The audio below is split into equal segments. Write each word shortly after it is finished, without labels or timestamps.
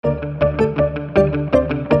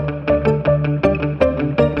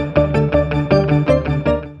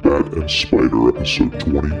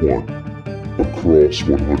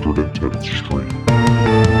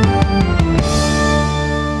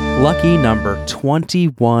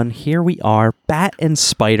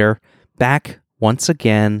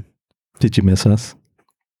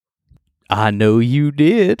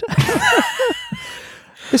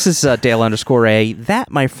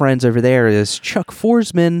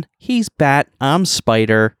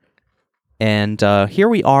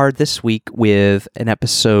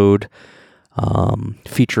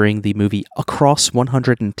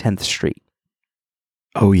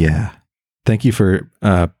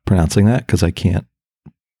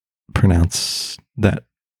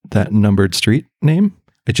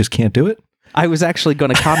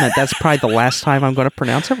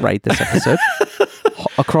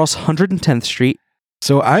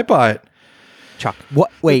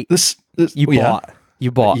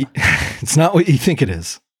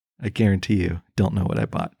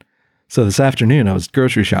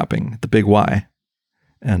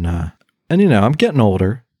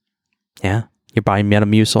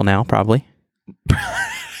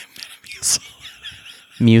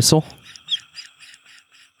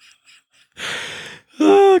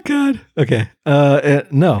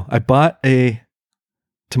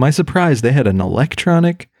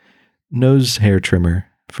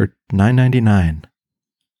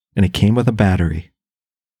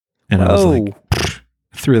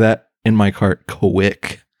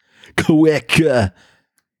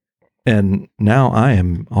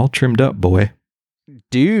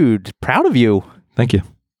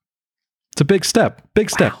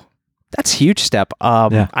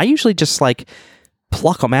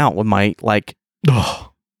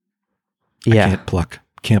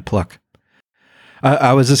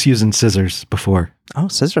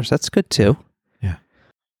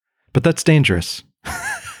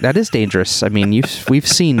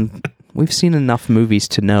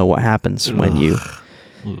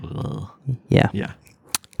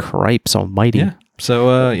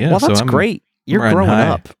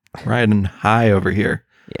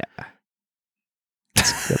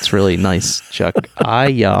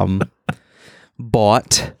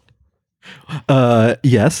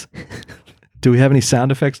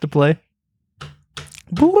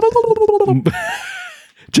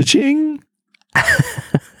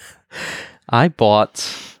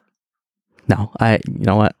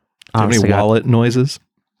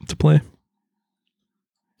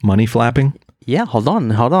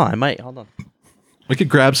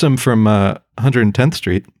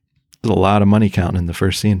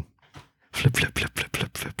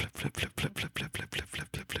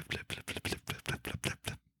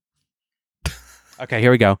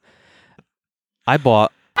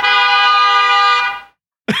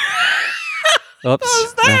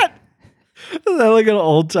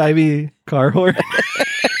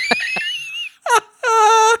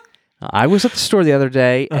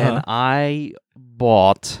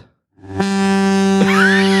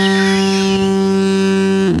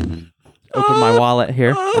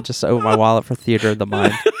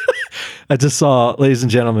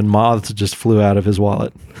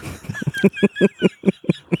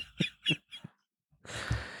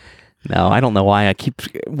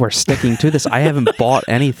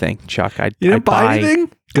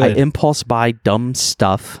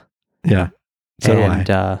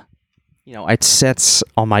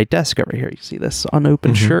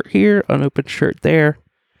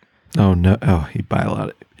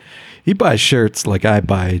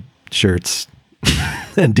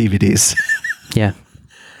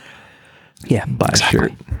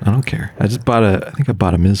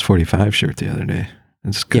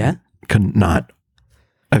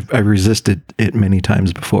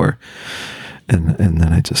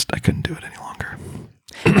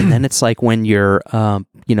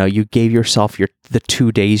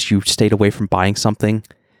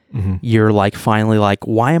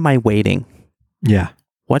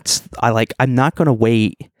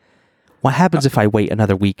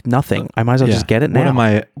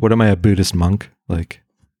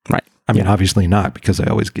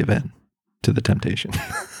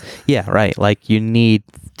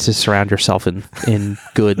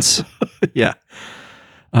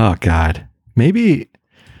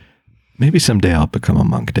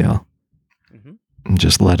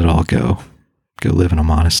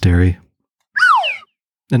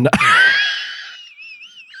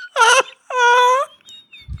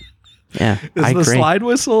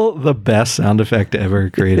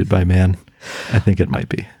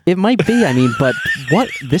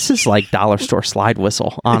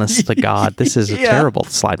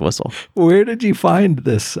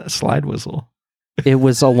It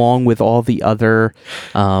was along with all the other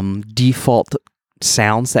default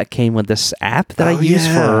sounds that came with this app that I use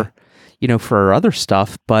for, for other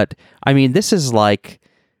stuff. But I mean, this is like,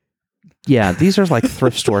 these are like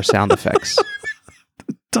thrift store sound effects.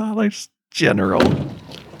 Dollars General.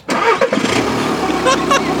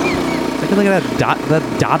 Look at that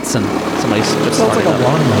Datsun. Somebody just Sounds like started a up.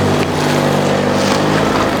 lawnmower.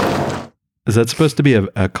 Is that supposed to be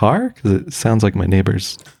a car? Because it sounds like my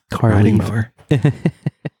neighbor's Car riding leaf. mower.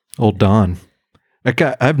 Old Don.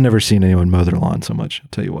 I've never seen anyone mow their lawn so much. I'll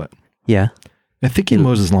tell you what. Yeah. I think he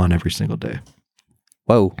mows his lawn every single day.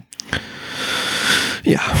 Whoa.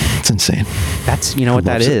 Yeah, it's insane. That's, you know what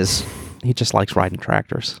that loves it. is. He just likes riding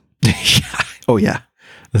tractors. Yeah. Oh yeah.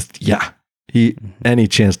 Yeah. Any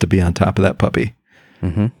chance to be on top of that puppy.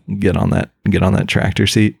 Mm-hmm. Get on that tractor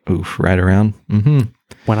seat. Oof, ride around. Mm-hmm.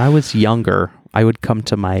 When I was younger, I would come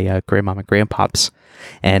to my grandmom and grandpops,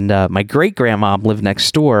 and my great grandmom lived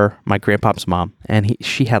next door, my grandpop's mom, and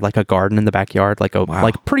she had like a garden in the backyard, like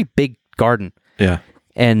a pretty big garden. Yeah.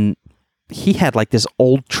 And he had like this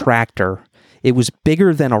old tractor. It was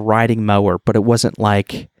bigger than a riding mower, but it wasn't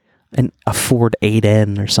like a Ford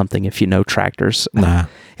 8N or something, if you know tractors. Nah.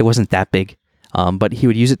 It wasn't that big. But he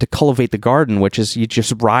would use it to cultivate the garden, which is you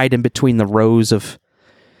just ride in between the rows of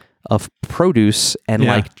produce, and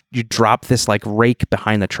like you drop this like rake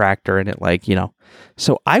behind the tractor, and it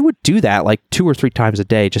so I would do that like 2 or 3 times a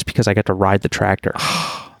day just because I got to ride the tractor.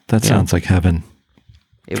 That sounds like heaven.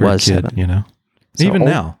 It for was a kid, heaven. So even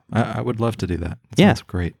now, I would love to do that. It sounds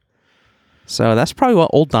great. So that's probably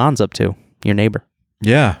what old Don's up to, your neighbor.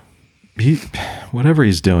 Yeah. Whatever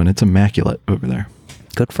he's doing, it's immaculate over there.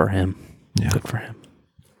 Good for him. Yeah. Good for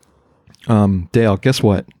him. Dale, guess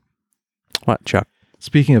what? What, Chuck?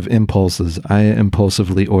 Speaking of impulses, I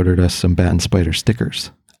impulsively ordered us some Bat and Spider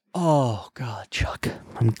stickers. Oh, God, Chuck.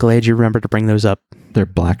 I'm glad you remembered to bring those up. They're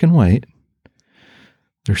black and white.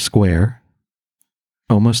 They're square.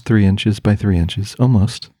 Almost 3 inches by 3 inches.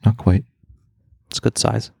 Almost. Not quite. It's good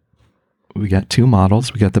size. We got 2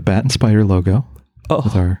 models. We got the Bat and Spider logo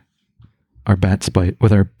with our Bat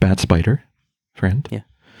Spider friend. Yeah.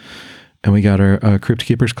 And we got our Crypt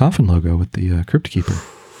Keeper's Coffin logo with the Crypt Keeper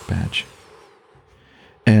badge.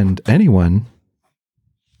 And anyone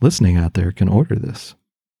listening out there can order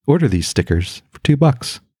these stickers for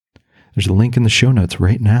 $2. There's a link in the show notes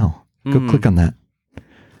right now. Go click on that.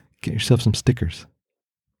 Get yourself some stickers.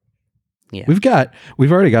 Yeah.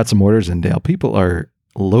 We've already got some orders in, Dale. People are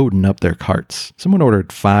loading up their carts. Someone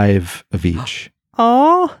ordered 5 of each.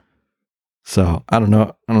 Oh. So I don't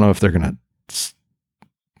know if they're gonna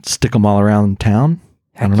stick them all around town.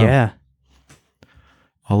 I don't know. Yeah.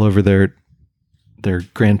 All over their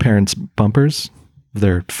grandparents' bumpers,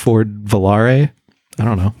 their Ford Volare. I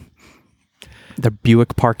don't know. The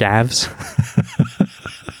Buick Park Avs.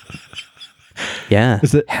 Yeah.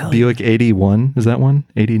 Is it Buick 81? Is that one?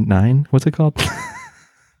 89? What's it called?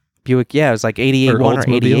 Buick, yeah, it was like 88 Or one or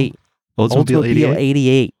Oldsmobile? 88. Oldsmobile 88?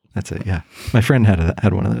 88. That's it, yeah. My friend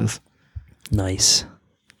had one of those. Nice.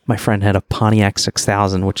 My friend had a Pontiac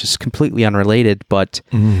 6000, which is completely unrelated, but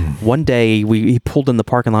one day he pulled in the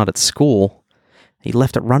parking lot at school. He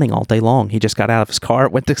left it running all day long. He just got out of his car,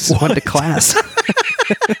 went to class.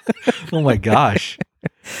 Oh my gosh.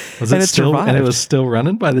 And it survived. And it was still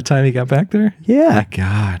running by the time he got back there? Yeah. My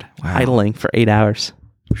God. Wow. Idling for 8 hours.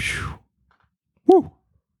 Woo.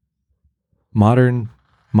 Modern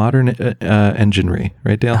enginery,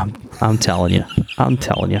 right, Dale? I'm telling you. I'm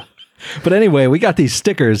telling you. But anyway, we got these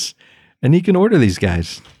stickers, and you can order these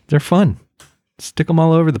guys. They're fun. Stick them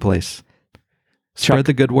all over the place. Spread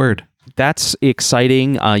the good word. That's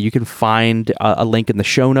exciting. You can find a link in the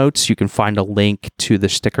show notes. You can find a link to the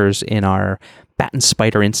stickers in our Bat and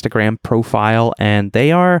Spider Instagram profile, and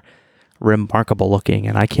they are remarkable looking,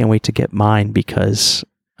 and I can't wait to get mine because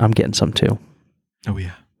I'm getting some too. Oh,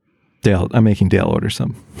 yeah. Dale, I'm making Dale order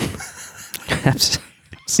some.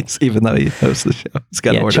 Even though he hosts the show. He's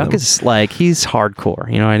got to order Chuck them. is like, he's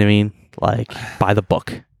hardcore. You know what I mean? Like, by the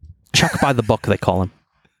book. Chuck by the book, they call him.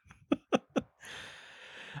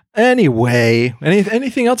 Anyway,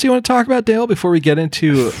 anything else you want to talk about, Dale, before we get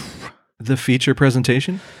into the feature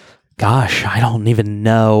presentation? Gosh, I don't even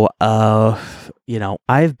know.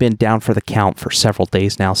 I've been down for the count for several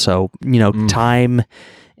days now, so time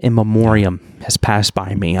in memoriam has passed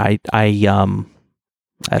by me. I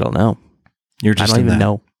don't know. You're just I don't even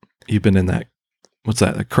know. You've been in that. What's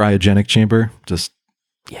that? The cryogenic chamber, just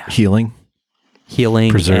healing,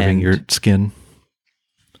 preserving your skin.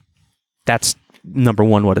 That's number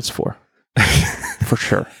one. What it's for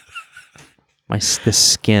sure. This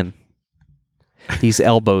skin. These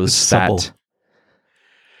elbows supple.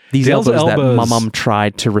 that These Dale's elbows that my elbows- mom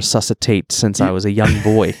tried to resuscitate since I was a young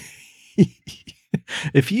boy.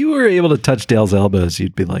 If you were able to touch Dale's elbows,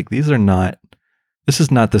 you'd be like, "These are not. This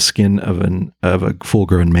is not the skin of a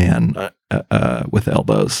full-grown man with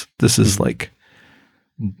elbows. This is like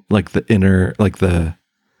the inner, like the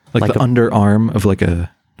underarm of like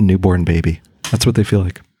a newborn baby. That's what they feel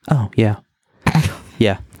like." Oh, yeah.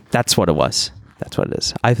 Yeah, that's what it was. That's what it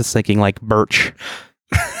is. I was thinking like birch.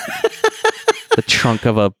 The trunk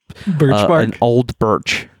of a Birch bark. an old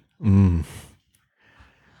birch. Mm.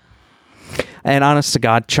 And honest to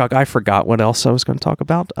God, Chuck, I forgot what else I was going to talk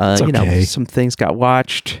about. It's okay. Some things got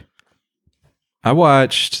watched. I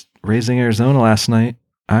watched Raising Arizona last night.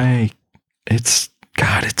 It's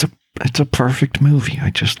a perfect movie. I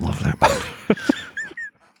just love that movie.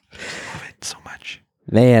 Love it so much.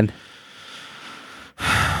 Man,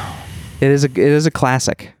 it is a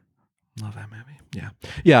classic. Love that movie.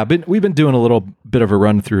 Yeah. We've been doing a little bit of a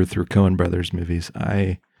run through Coen Brothers movies.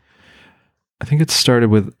 I think it started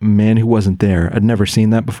with Man Who Wasn't There. I'd never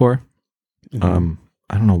seen that before. Mhm.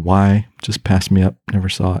 I don't know why. Just passed me up. Never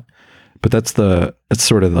saw it. But it's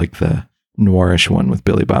sort of like the noirish one with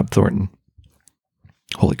Billy Bob Thornton.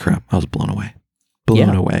 Holy crap! I was blown away.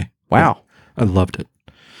 Away. Wow. I loved it.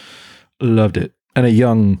 And a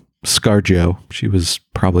young ScarJo. She was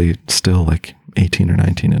probably still like 18 or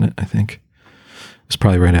 19 in it, I think. It was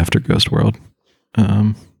probably right after Ghost World.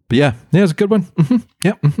 But yeah, it was a good one. Mm-hmm.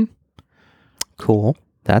 Yeah. Mm-hmm. Cool.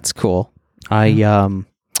 That's cool. I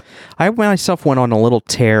myself went on a little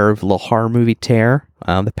horror movie tear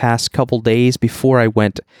the past couple days before I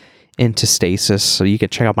went into stasis. So you can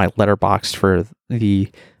check out my Letterboxd for the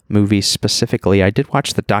movies specifically. I did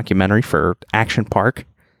watch the documentary for Action Park.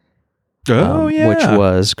 Which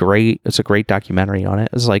was great. It's a great documentary on it.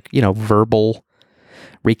 It's like, verbal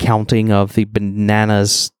recounting of the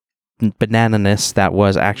banananess that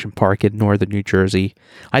was Action Park in northern New Jersey.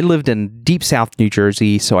 I lived in deep south New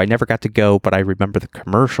Jersey, so I never got to go, but I remember the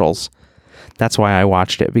commercials. That's why I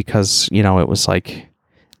watched it, because, it was like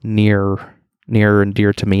near and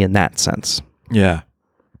dear to me in that sense. Yeah.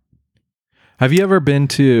 Have you ever been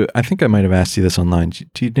to, I think I might have asked you this online.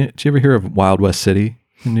 Did you ever hear of Wild West City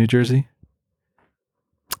in New Jersey?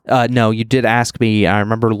 No, you did ask me. I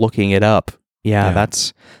remember looking it up. Yeah,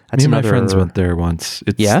 that's Me and another... my friends went there once.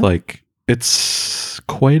 It's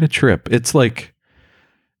quite a trip. It's like,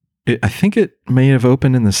 I think it may have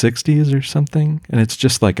opened in the 60s or something. And it's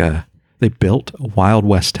just like they built a Wild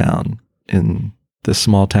West town in this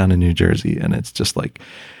small town in New Jersey. And it's just like,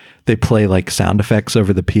 they play like sound effects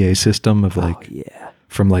over the PA system of like,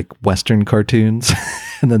 from like Western cartoons.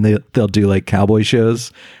 And then they'll do like cowboy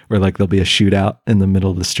shows where like there'll be a shootout in the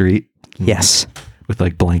middle of the street. Yes. With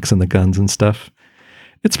like blanks and the guns and stuff.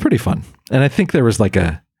 It's pretty fun. And I think there was like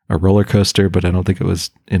a roller coaster, but I don't think it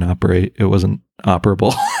was it wasn't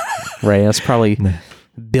operable. Right. That's probably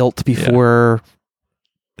built before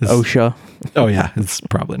OSHA. Oh yeah. It's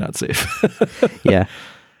probably not safe. Yeah.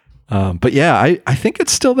 But yeah, I think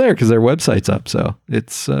it's still there because their website's up. So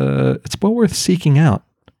it's well worth seeking out.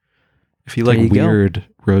 If you like weird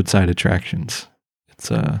roadside attractions, it's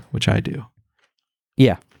which I do.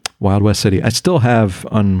 Yeah. Wild West City. I still have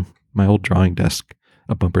on my old drawing desk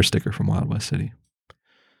a bumper sticker from Wild West City.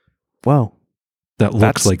 Whoa. That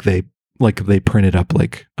looks like they printed up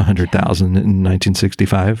like 100,000 in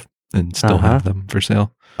 1965 and still have them for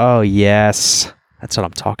sale. Oh yes. That's what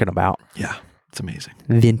I'm talking about. Yeah. It's amazing.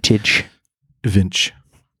 Vintage.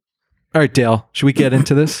 All right, Dale, should we get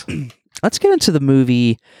into this? Let's get into the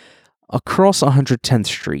movie Across 110th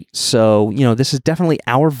Street. So, this is definitely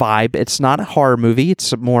our vibe. It's not a horror movie.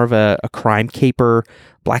 It's more of a crime caper,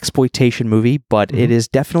 blaxploitation movie, but it is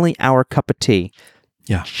definitely our cup of tea.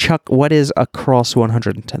 Yeah. Chuck, what is Across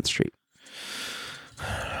 110th Street?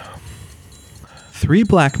 3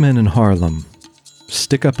 black men in Harlem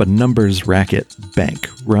stick up a numbers racket bank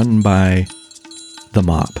run by the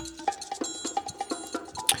mob.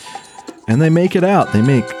 And they make it out.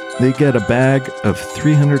 They get a bag of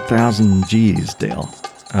 300,000 G's, Dale.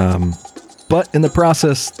 But in the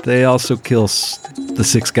process, they also kill the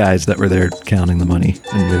 6 guys that were there counting the money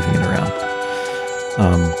and moving it around.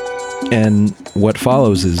 And what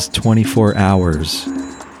follows is 24 hours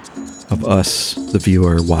of us, the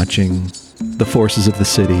viewer, watching the forces of the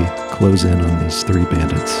city close in on these 3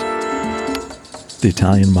 bandits. The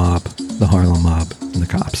Italian mob, the Harlem mob, and the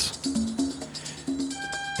cops.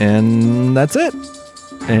 And that's it.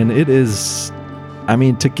 And it is,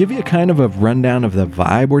 to give you kind of a rundown of the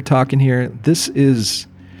vibe we're talking here, this is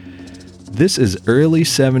early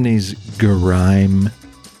 70s grime.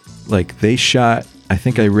 Like I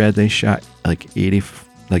think I read they shot like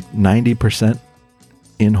 90%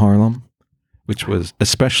 in Harlem, which was,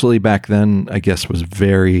 especially back then, I guess was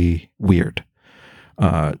very weird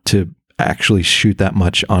to actually shoot that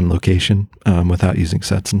much on location without using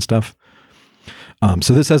sets and stuff.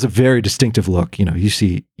 So this has a very distinctive look. You know,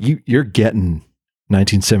 you're getting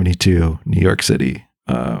 1972 New York City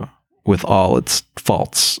with all its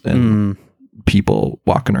faults and people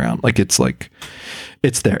walking around. Like it's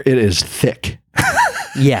there. It is thick.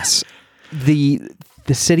 Yes. The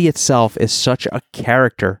city itself is such a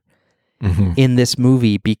character in this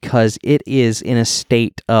movie because it is in a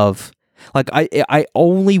state of, like, I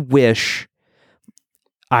only wish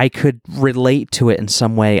I could relate to it in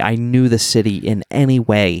some way. I knew the city in any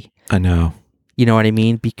way. I know. You know what I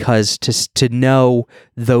mean? Because to know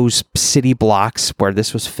those city blocks where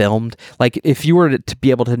this was filmed, like if you were to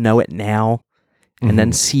be able to know it now and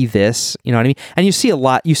then see this, you know what I mean? And you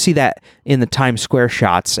see that in the Times Square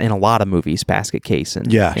shots in a lot of movies, Basket Case and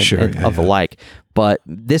the like. But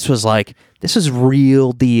this was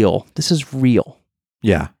real deal. This is real.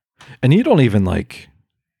 Yeah. And you don't even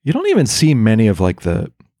see many of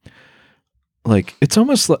it's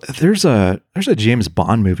almost like there's a James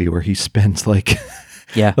Bond movie where he spends like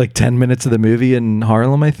 10 minutes of the movie in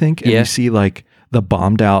Harlem, I think. And you see like the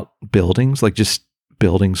bombed out buildings, like just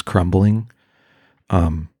buildings crumbling.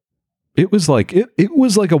 It was like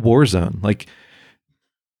a war zone. Like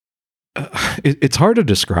it's hard to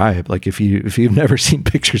describe. Like if you've never seen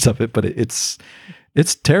pictures of it, but it's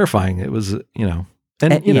terrifying. It was,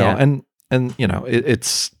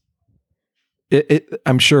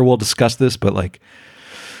 I'm sure we'll discuss this, but like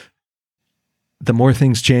the more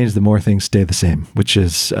things change, the more things stay the same, which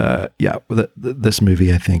is, this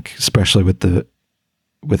movie, I think, especially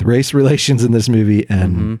with race relations in this movie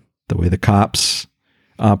and the way the cops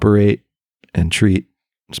operate and treat,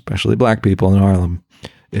 especially black people in Harlem.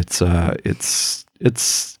 It's a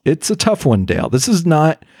tough one, Dale. It's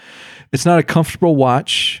not a comfortable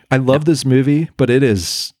watch. I love this movie, but it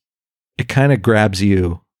kind of grabs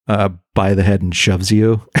you by the head and shoves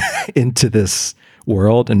you into this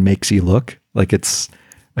world and makes you look like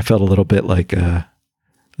I felt a little bit like the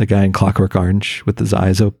guy in Clockwork Orange with his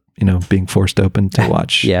eyes open, being forced open to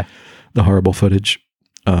watch the horrible footage.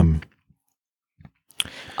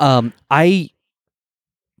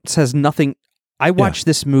 Says nothing. I watched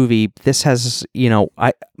this movie. This has,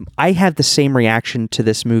 I had the same reaction to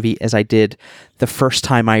this movie as I did the first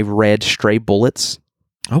time I read Stray Bullets.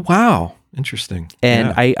 Oh, wow. Interesting.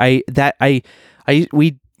 And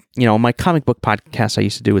we my comic book podcast I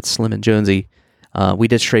used to do with Slim and Jonesy, we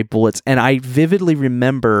did Stray Bullets, and I vividly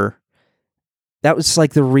remember that was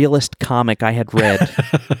like the realest comic I had read,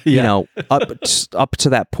 up to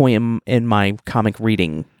that point in my comic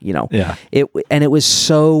reading, It was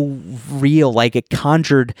so real, like it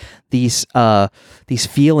conjured these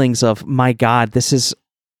feelings of, my God, this is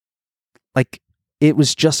like, it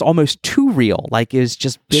was just almost too real. Like it was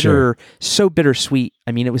just bitter, so bittersweet.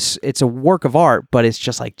 I mean, it's a work of art, but it's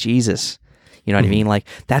just like, Jesus, you know what I mean? Like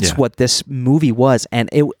that's what this movie was. And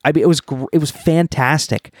it was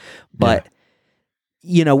fantastic, but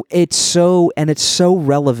it's so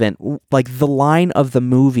relevant. Like the line of the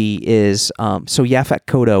movie is, so Yaphet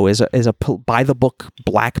Kotto is a by the book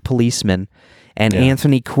black policeman, and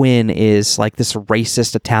Anthony Quinn is like this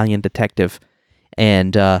racist Italian detective,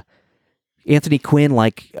 and Anthony Quinn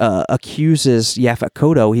accuses Yaphet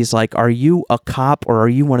Kotto. He's like, "Are you a cop or are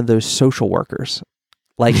you one of those social workers?"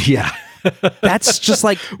 Like, that's just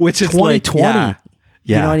like which is 2020. Like,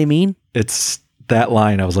 you know what I mean? It's that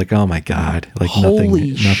line. I was like, "Oh my God!" Like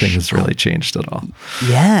nothing has really changed at all.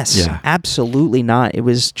 Yes, absolutely not. It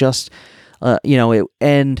was just,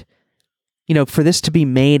 for this to be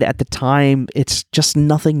made at the time, it's just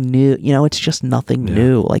nothing new. It's just nothing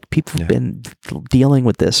new. Like people have been dealing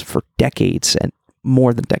with this for decades and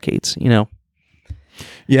more than decades,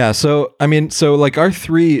 Yeah. So, like our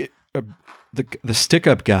three, the stick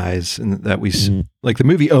up guys that we, like the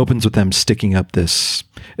movie opens with them sticking up this,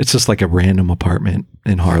 it's just like a random apartment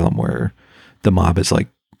in Harlem where the mob is like,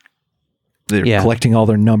 they're collecting all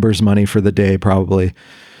their numbers money for the day, probably.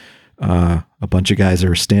 A bunch of guys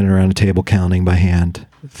are standing around a table counting by hand,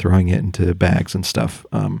 throwing it into bags and stuff.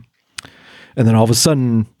 And then all of a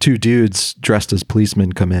sudden, two dudes dressed as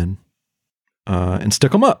policemen come in and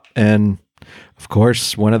stick them up. And of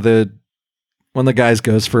course, one of the guys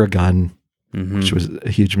goes for a gun, which was a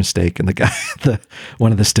huge mistake. And the guy,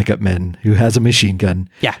 one of the stick up men who has a machine gun,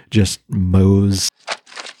 just mows.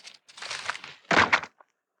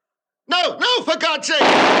 No, for God's sake!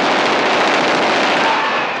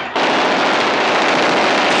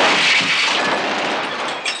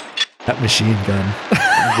 That machine gun.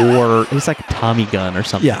 It's like a Tommy gun or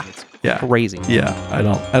something. Yeah. Yeah. crazy. Yeah,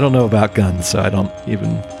 I don't know about guns, so I don't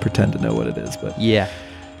even pretend to know what it is. But Yeah.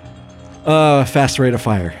 fast rate of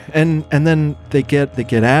fire, and then they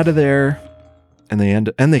get out of there, and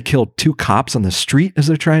they kill 2 cops on the street as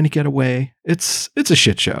they're trying to get away. It's a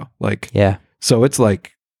shit show. Like, Yeah. so it's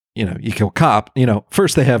like, you know, you kill cop. You know,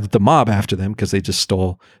 first they have the mob after them because they just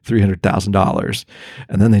stole $300,000,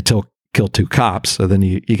 and then they kill 2 cops. So then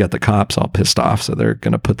you got the cops all pissed off. So they're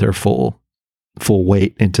going to put their full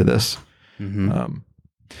weight into this. Mm-hmm.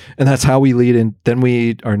 And that's how we lead in. Then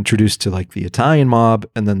we are introduced to like the Italian mob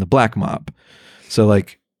and then the black mob. So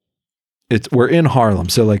like we're in Harlem.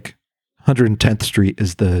 So like 110th Street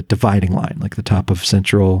is the dividing line, like the top of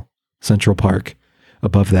Central Park.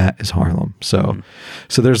 Above that is Harlem. So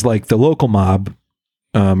there's like the local mob,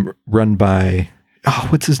 run by,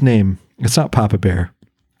 what's his name? It's not Papa Bear.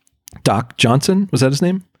 Doc Johnson, was that his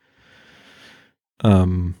name?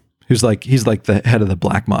 He's like the head of the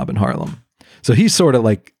black mob in Harlem. So he's sort of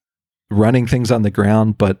like running things on the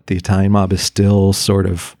ground, but the Italian mob is still sort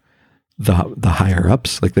of the higher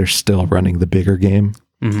ups. Like they're still running the bigger game.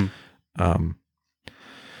 Mm-hmm.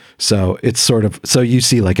 So it's sort of, so you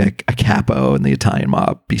see like a capo and the Italian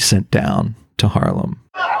mob be sent down to Harlem.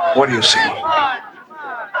 What do you see?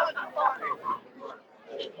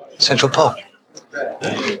 Central Park.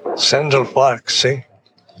 Central Park, see?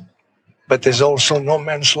 But there's also no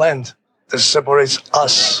man's land that separates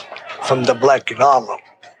us from the black in Harlem.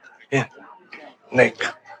 Yeah. Nick,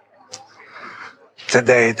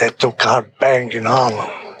 today they took our bank in Harlem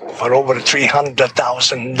for over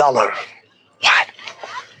 $300,000. What?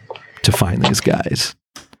 To find these guys.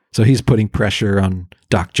 So he's putting pressure on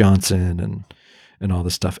Doc Johnson and all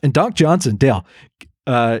this stuff. And Doc Johnson, Dale,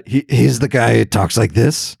 he's the guy who talks like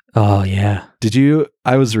this. Oh yeah.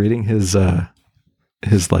 I was reading his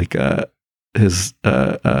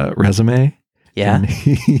resume. Yeah. And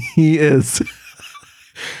he is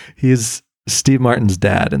Steve Martin's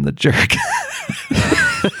dad in The Jerk.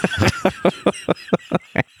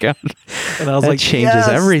 God. And I was That like, changes yes,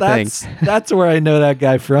 everything. That's where I know that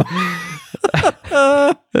guy from.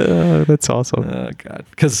 That's awesome. Oh God,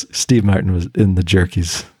 because Steve Martin was in The Jerk.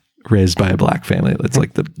 He's raised by a black family. That's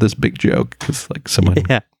like this big joke. Because like someone,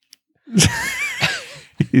 Yeah.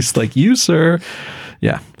 he's like, "You sir,"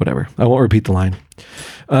 yeah, whatever. I won't repeat the line.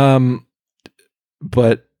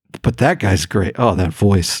 But that guy's great. Oh, that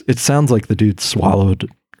voice! It sounds like the dude swallowed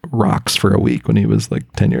rocks for a week when he was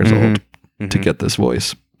like 10 years old to get this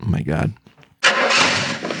voice. Oh my God.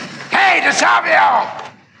 Hey, DeSalvio!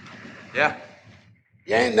 Yeah.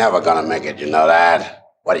 You ain't never gonna make it, you know that?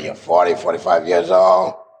 What are you, 40, 45 years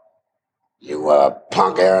old? You were a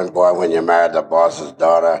punk errand boy when you married the boss's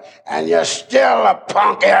daughter, and you're still a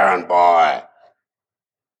punk errand boy.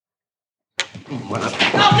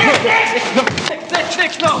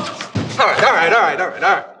 Nick, no. All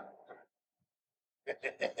right.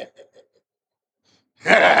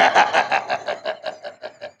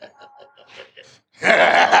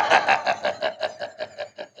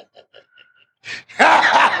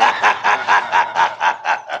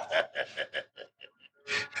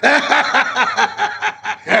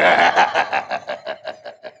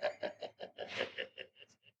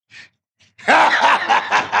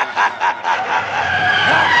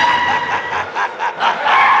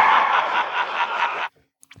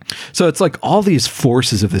 So it's like all these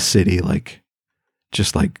forces of the city, like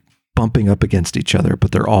just like bumping up against each other,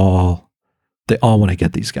 but they all want to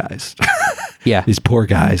get these guys. Yeah. These poor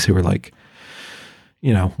guys who are like,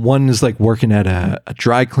 you know, one is like working at a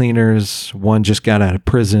dry cleaners, one just got out of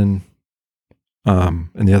prison, and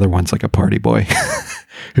the other one's like a party boy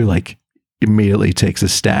who like immediately takes a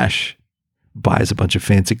stash, buys a bunch of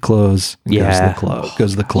fancy clothes, and goes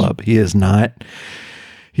to the club.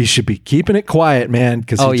 He should be keeping it quiet, man,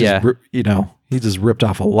 because he just ripped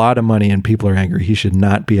off a lot of money and people are angry. He should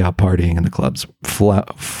not be out partying in the clubs,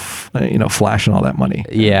 flashing all that money.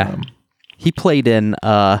 Yeah. He played in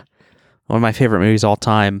one of my favorite movies all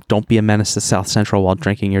time, Don't Be a Menace to South Central While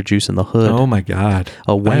Drinking Your Juice in the Hood. Oh my God.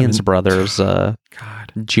 Wayans Brothers, God.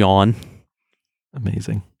 John.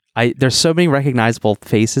 Amazing. There's so many recognizable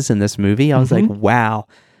faces in this movie. I was like, wow.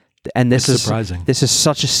 And this is surprising. This is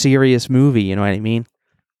such a serious movie, you know what I mean?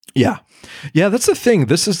 Yeah. Yeah, that's the thing.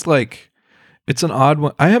 This is like, it's an odd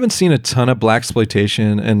one. I haven't seen a ton of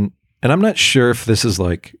blaxploitation, and I'm not sure if this is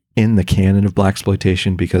like in the canon of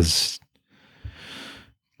blaxploitation because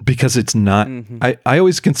it's not. I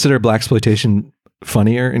always consider blaxploitation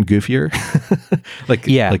funnier and goofier.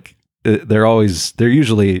 They're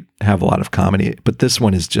usually have a lot of comedy, but this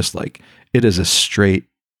one is just like, it is a straight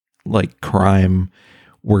like crime.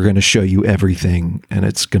 We're going to show you everything and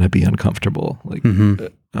it's going to be uncomfortable. Like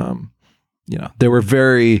they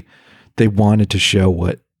wanted to show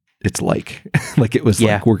what it's like. Like it was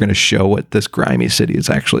like, we're going to show what this grimy city is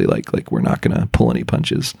actually like. Like we're not going to pull any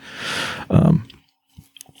punches.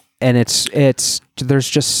 And there's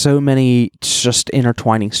just so many just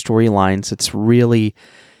intertwining storylines. It's really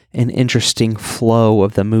an interesting flow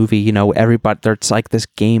of the movie. You know, everybody, there's like this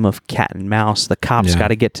game of cat and mouse. The cops got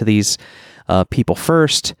to get to these people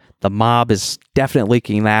first. The mob is definitely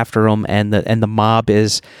looking after them, and the mob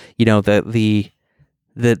is, you know, the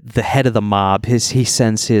head of the mob. He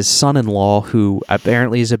sends his son-in-law, who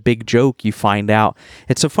apparently is a big joke. You find out,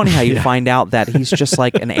 it's so funny how you find out that he's just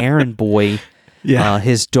like an errand boy.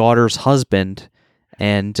 His daughter's husband,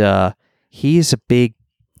 and he's a big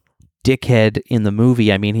dickhead in the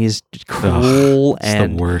movie. I mean, he's cruel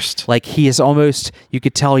and the worst. Like he is almost, you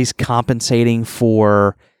could tell he's compensating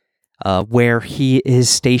for where his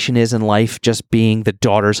station is in life, just being the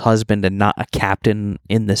daughter's husband and not a captain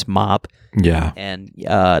in this mob. Yeah, and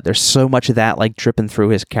there's so much of that like dripping through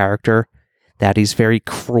his character, that he's very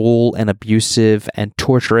cruel and abusive and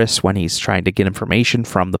torturous when he's trying to get information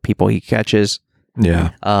from the people he catches. Yeah.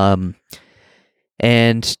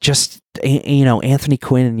 And just, you know, Anthony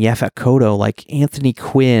Quinn and Yaphet Kotto, like Anthony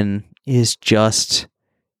Quinn is just,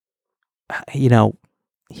 you know,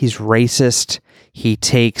 he's racist. He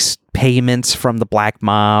takes payments from the black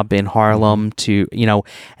mob in Harlem to, you know,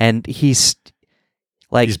 and he's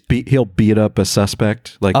like, he'll beat up a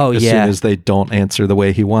suspect. Like as soon as they don't answer the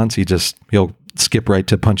way he wants, he'll skip right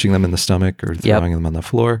to punching them in the stomach or throwing them on the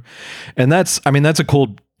floor. And that's a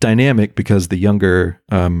cool dynamic, because the younger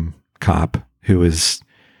cop who is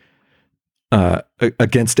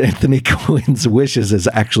against Anthony Quinn's wishes is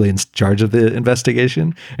actually in charge of the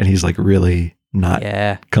investigation, and he's like really not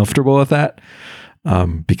comfortable with that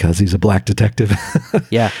because he's a black detective.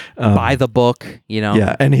 By the book, you know.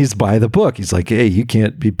 Yeah, and he's by the book. He's like, hey, you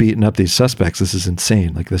can't be beating up these suspects. This is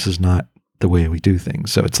insane. Like, this is not the way we do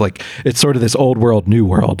things. So it's like, it's sort of this old world, new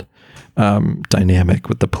world dynamic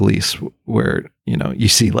with the police, where, you know, you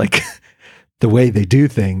see like the way they do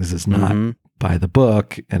things is not by the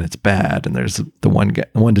book, and it's bad. And there's the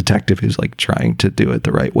one detective who's like trying to do it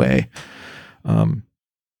the right way.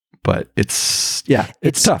 But it's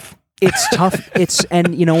tough. It's tough.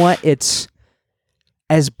 And you know what? It's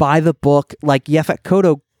as by the book, like Yaphet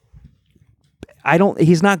Kotto,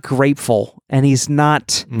 he's not grateful, and he's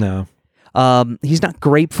not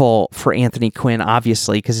grateful for Anthony Quinn,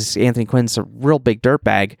 obviously, because Anthony Quinn's a real big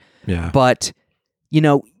dirtbag. Yeah. But, you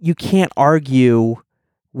know, you can't argue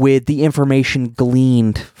with the information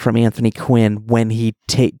gleaned from Anthony Quinn when he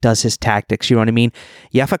does his tactics. You know what I mean?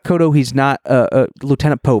 Yaphet Kotto, he's not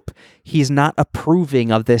Lieutenant Pope. He's not approving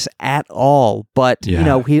of this at all. But, you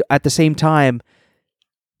know, he at the same time,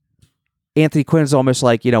 Anthony Quinn is almost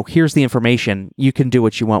like, you know, here's the information. You can do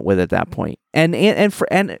what you want with it at that point. And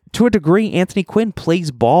to a degree, Anthony Quinn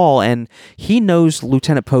plays ball, and he knows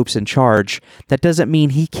Lieutenant Pope's in charge. That doesn't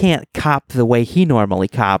mean he can't cop the way he normally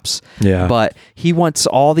cops. Yeah. But he wants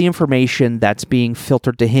all the information that's being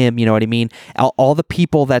filtered to him. You know what I mean? All the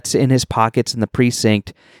people that's in his pockets in the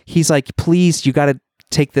precinct. He's like, please, you got to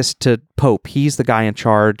take this to Pope. He's the guy in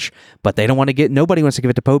charge, but nobody wants to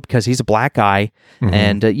give it to Pope because he's a black guy.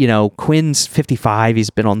 And, you know, Quinn's 55. He's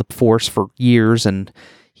been on the force for years, and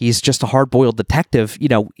he's just a hard-boiled detective. You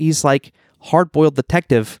know, he's like hard-boiled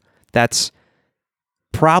detective. That's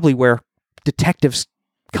probably where detectives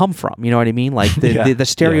come from. You know what I mean? Like the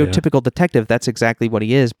stereotypical detective, that's exactly what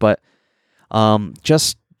he is. But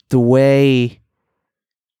just the way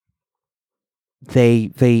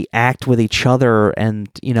they act with each other, and,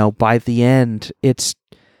 you know, by the end, it's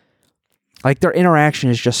like their interaction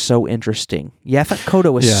is just so interesting. Yaphet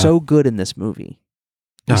Kotto is so good in this movie.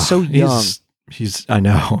 He's so young. He's I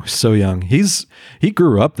know, so young. He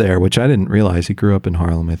grew up there, which I didn't realize. He grew up in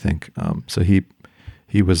Harlem, I think. So he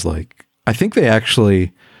was like, I think they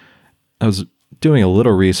actually, I was doing a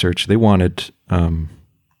little research. They wanted I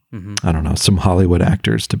don't know, some Hollywood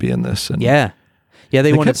actors to be in this, and they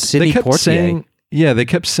wanted Sidney Poitier. They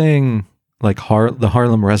kept saying like the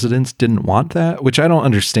Harlem residents didn't want that, which I don't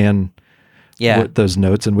understand. What those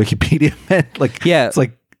notes in Wikipedia meant. Like, it's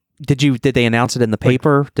like, did they announce it in the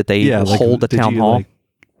paper? Did they hold a town hall?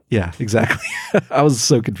 Yeah, exactly. I was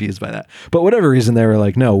so confused by that. But whatever reason, they were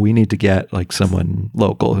like, no, we need to get like someone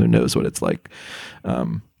local who knows what it's like.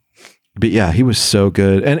 But yeah, he was so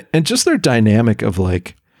good. And just their dynamic of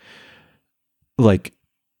like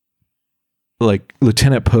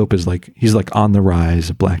Lieutenant Pope is like, he's like on the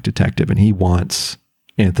rise, a black detective, and he wants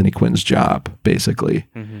Anthony Quinn's job, basically.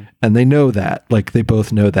 And they know that, like, they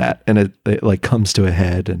both know that, and it like comes to a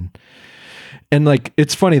head, and like,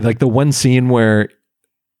 it's funny, like the one scene where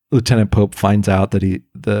Lieutenant Pope finds out that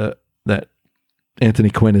that Anthony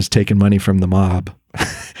Quinn has taken money from the mob.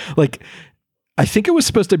 Like, I think it was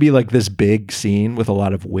supposed to be like this big scene with a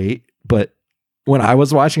lot of weight, but when I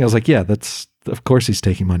was watching, I was like, yeah, of course he's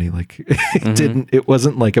taking money. Like, it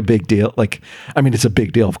wasn't like a big deal. Like, I mean, it's a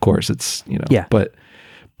big deal, of course. It's, yeah. But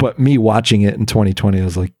me watching it in 2020, I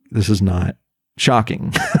was like, this is not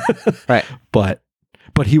shocking. Right. But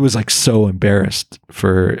he was like so embarrassed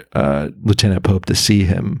for Lieutenant Pope to see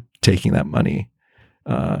him taking that money.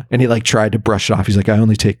 And he like tried to brush it off. He's like, I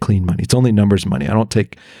only take clean money. It's only numbers money. I don't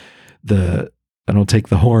take the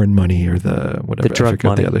horn money or the whatever. The drug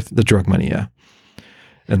money. The drug money. Yeah.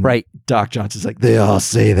 And right. Doc Johnson's like, they all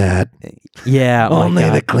say that. Yeah. Only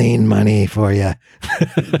the clean money for you.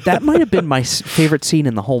 That might have been my favorite scene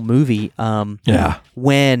in the whole movie. Yeah.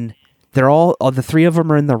 When they're all the three of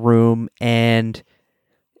them are in the room, and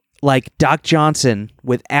like Doc Johnson,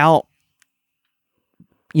 without,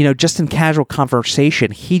 just in casual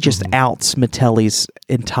conversation, he just outs Metelli's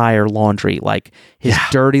entire laundry, like his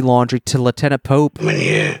dirty laundry, to Lieutenant Pope. When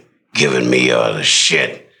you're giving me all the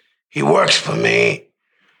shit, he works for me.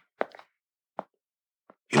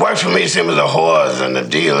 He works for me, same as the whores and the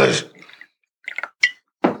dealers.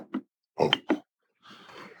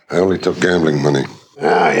 I only took gambling money.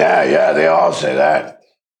 Oh, yeah, they all say that.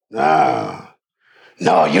 No,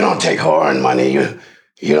 you don't take whoring money.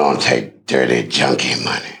 You don't take dirty, junky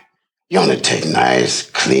money. You only take nice,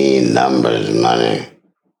 clean numbers money.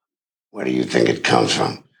 Where do you think it comes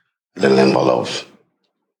from? Little envelopes.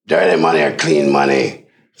 Dirty money or clean money,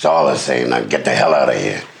 it's all the same. Now get the hell out of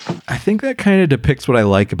here. I think that kind of depicts what I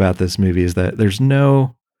like about this movie is that there's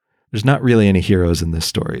not really any heroes in this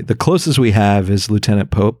story. The closest we have is Lieutenant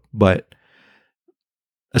Pope, but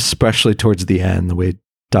especially towards the end, the way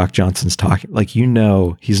Doc Johnson's talking, like,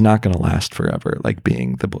 he's not going to last forever, like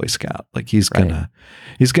being the Boy Scout. Like he's going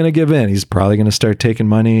to give in. He's probably going to start taking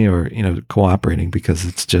money or, cooperating, because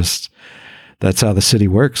it's just, that's how the city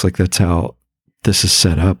works. Like that's how this is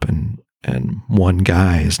set up, and one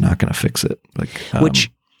guy is not going to fix it. Like, which,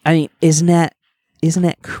 I mean, isn't that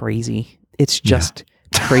crazy? It's just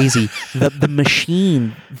crazy. The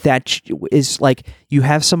machine that is like, you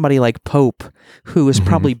have somebody like Pope, who is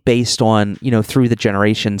probably based on, through the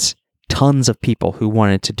generations, tons of people who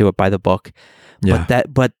wanted to do it by the book. Yeah.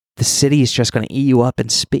 But the city is just going to eat you up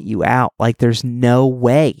and spit you out. Like there's no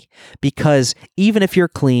way, because even if you're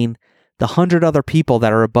clean, the 100 other people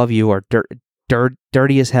that are above you are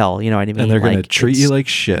dirty as hell. You know what I mean? And they're going to treat you like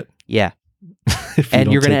shit. Yeah.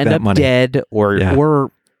 And you're going to end up money. dead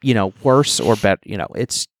or worse or better.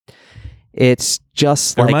 It's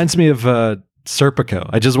just it like, reminds me of Serpico.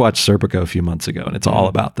 I just watched Serpico a few months ago, and it's all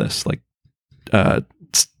about this. Like,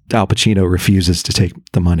 Al Pacino refuses to take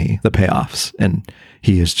the money, the payoffs, and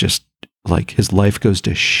he is just like, his life goes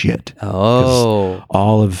to shit. Oh,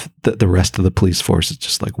 all of the rest of the police force is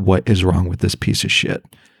just like, what is wrong with this piece of shit?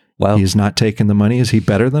 Well, he's not taking the money. Is he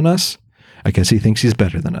better than us? I guess he thinks he's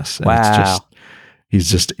better than us. And wow. He's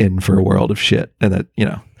just in for a world of shit. And that,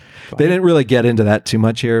 they didn't really get into that too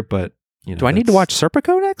much here, but do I need to watch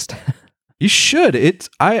Serpico next? You should.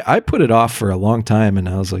 I put it off for a long time, and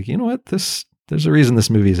I was like, you know what? There's a reason this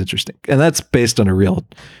movie is interesting. And that's based on a real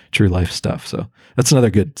true life stuff. So that's another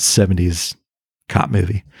good 70s cop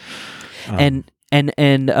movie. And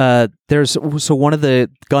there's one of the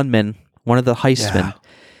gunmen, one of the heistmen,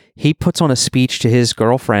 he puts on a speech to his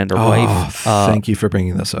girlfriend or wife. Thank you for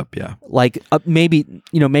bringing this up. Yeah. Like maybe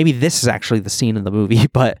this is actually the scene in the movie,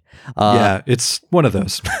 but yeah, it's one of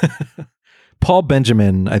those. Paul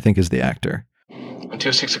Benjamin, I think, is the actor.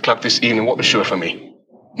 Until 6 o'clock this evening, what was sure for me?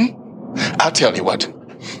 I'll tell you what.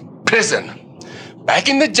 Prison. Back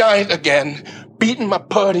in the Giant again, beating my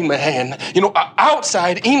pud in my hand.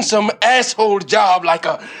 Outside in some asshole job like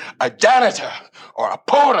a janitor or a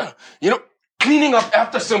porter. Cleaning up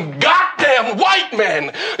after some goddamn white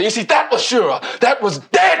man. And you see, that was sure. That was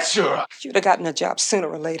dead sure. You'd have gotten a job sooner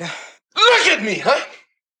or later. Look at me, huh?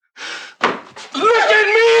 Look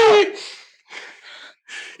at me!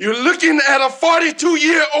 You're looking at a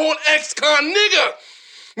 42-year-old ex-con nigger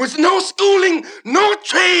with no schooling, no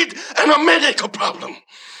trade, and a medical problem.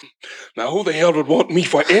 Now, who the hell would want me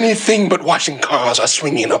for anything but washing cars or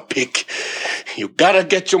swinging a pick? You gotta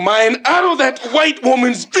get your mind out of that white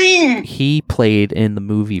woman's dream. He played in the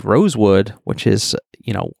movie Rosewood, which is,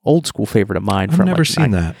 old school favorite of mine. I've never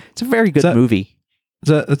seen that. It's a very good movie.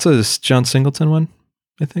 That's a John Singleton one,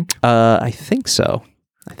 I think? I think so.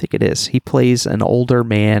 I think it is. He plays an older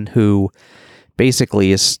man who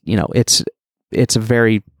basically is, it's a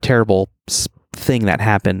very terrible thing that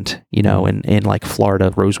happened, in like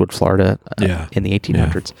Florida, Rosewood, Florida, in the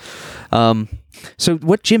 1800s. So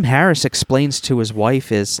what Jim Harris explains to his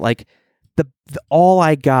wife is like, all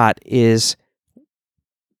I got is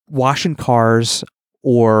washing cars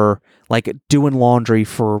or like doing laundry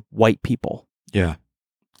for white people. Yeah.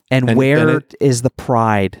 And where is the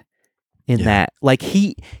pride in that? Like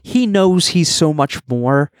he knows he's so much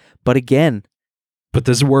more, but again, but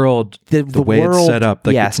this world, the way world, it's set up,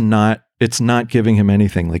 like yes. it's not giving him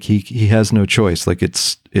anything. Like he has no choice. Like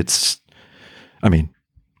it's, I mean,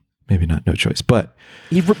 maybe not no choice, but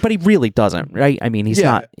he really doesn't, right? I mean, he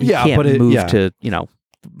can't move to,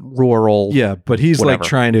 rural. Yeah. But he's whatever. like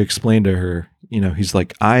trying to explain to her, he's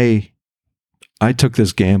like, I took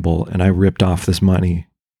this gamble and I ripped off this money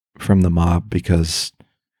from the mob because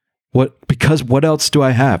what else do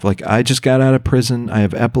I have? Like, I just got out of prison. I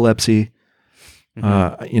have epilepsy.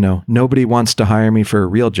 Nobody wants to hire me for a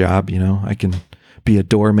real job. I can be a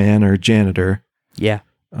doorman or a janitor. Yeah.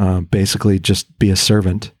 Basically just be a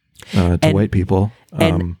servant to white people.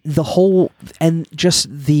 And just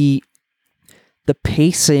the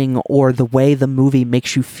pacing or the way the movie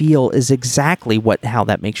makes you feel is exactly how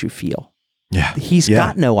that makes you feel. Yeah. He's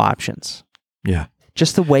got no options. Yeah.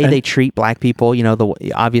 Just the way they treat black people,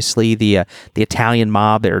 obviously the Italian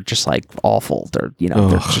mob, they're just like awful. They're,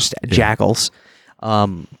 they're just jackals.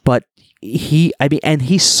 But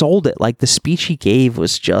he sold it. Like the speech he gave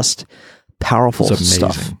was just powerful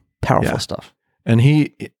stuff. Powerful stuff. And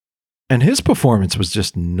his performance was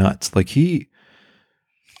just nuts. Like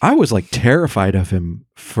I was like terrified of him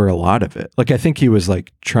for a lot of it. Like, I think he was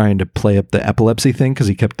like trying to play up the epilepsy thing, 'cause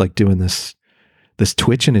he kept like doing this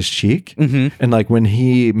twitch in his cheek. Mm-hmm. And like when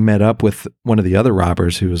he met up with one of the other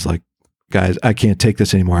robbers who was like, guys, I can't take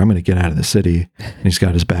this anymore. I'm going to get out of the city. And he's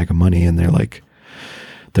got his bag of money, and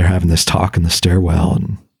they're having this talk in the stairwell,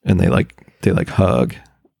 and they hug,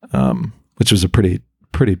 which was a pretty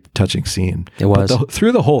touching scene. It was. But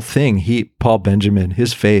through the whole thing, Paul Benjamin,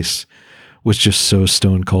 his face was just so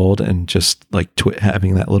stone cold and just like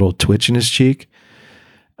having that little twitch in his cheek.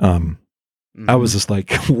 I was just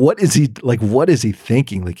like, what is he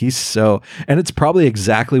thinking? Like, and it's probably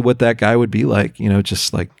exactly what that guy would be like,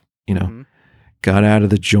 just like, got out of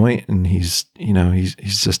the joint, and he's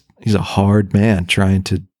a hard man trying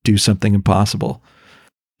to do something impossible.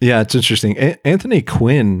 Yeah. It's interesting. Anthony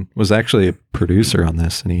Quinn was actually a producer on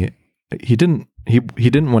this, and he didn't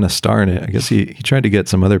want to star in it. I guess he tried to get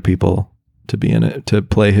some other people to be in it to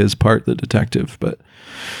play his part, the detective, but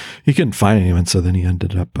he couldn't find anyone. So then he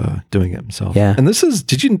ended up doing it himself. Yeah. And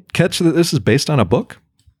did you catch that this is based on a book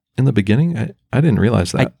in the beginning? I didn't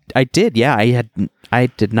realize that. I did. Yeah. I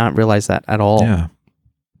did not realize that at all. Yeah.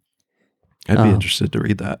 I'd be interested to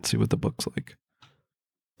read that, see what the book's like.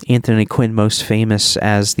 Anthony Quinn, most famous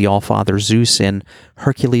as the Allfather Zeus in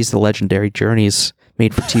Hercules: The Legendary Journeys,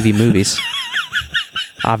 made for TV movies.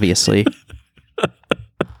 Obviously.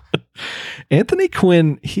 Anthony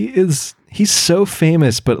Quinn, he's so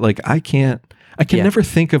famous, but like I can never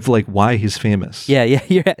think of like why he's famous. Yeah.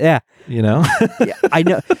 Yeah. Yeah, I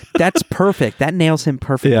know. That's perfect. That nails him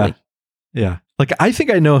perfectly. Yeah. Like, I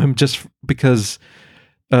think I know him just because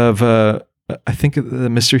of I think the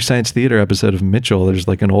Mystery Science Theater episode of Mitchell, there's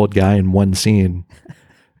like an old guy in one scene,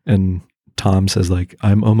 and Tom says like,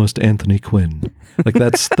 "I'm almost Anthony Quinn." Like,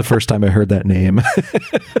 that's the first time I heard that name.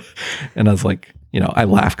 And I was like, I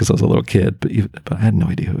laughed because I was a little kid, but I had no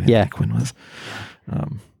idea who Anthony Quinn was.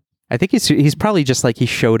 I think he's probably just like, he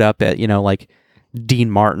showed up at, like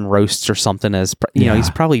Dean Martin roasts or something as, he's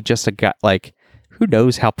probably just a guy, like, who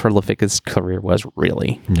knows how prolific his career was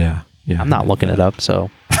really. Yeah. I'm not looking it up,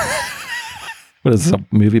 so. What is this, a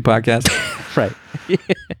movie podcast? Right.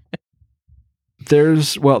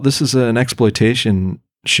 This is an exploitation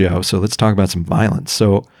show, so let's talk about some violence.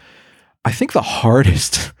 So I think the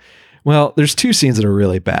hardest, there's two scenes that are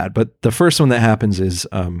really bad, but the first one that happens is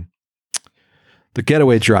the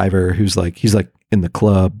getaway driver he's like in the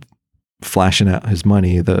club flashing out his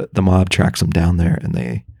money. The mob tracks him down there, and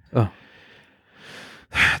they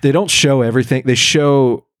don't show everything. They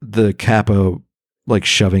show the capo like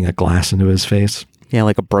shoving a glass into his face. Yeah,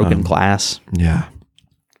 like a broken glass. Yeah.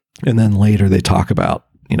 And then later they talk about,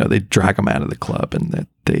 they drag him out of the club and that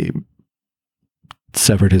they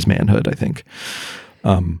severed his manhood, I think.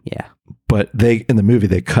 Yeah. But in the movie,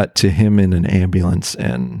 they cut to him in an ambulance,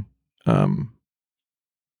 and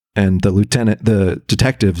the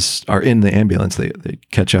detectives are in the ambulance. They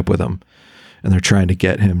catch up with him, and they're trying to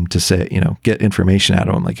get him to say, get information out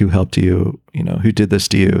of him, like, who helped you, who did this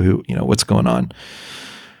to you, who, what's going on.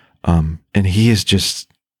 And he is just,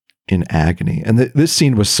 in agony. And this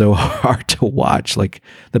scene was so hard to watch. Like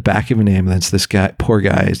the back of an ambulance, this guy, poor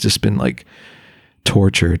guy, has just been like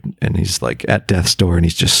tortured, and he's like at death's door, and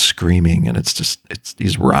he's just screaming, and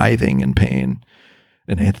he's writhing in pain.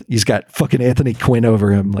 And he's got fucking Anthony Quinn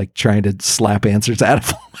over him, like trying to slap answers out of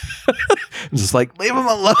him. It's just like, leave him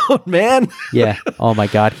alone, man. Yeah. Oh my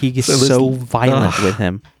God. He gets so violent with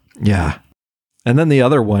him. Yeah. And then the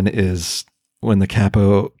other one is when the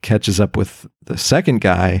capo catches up with the second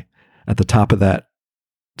guy at the top of that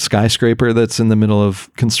skyscraper that's in the middle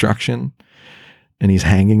of construction, and he's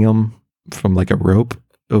hanging him from like a rope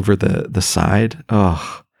over the side.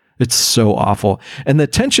 Oh, it's so awful. And the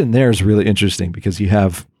tension there is really interesting because you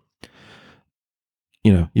have,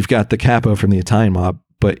 you've got the capo from the Italian mob,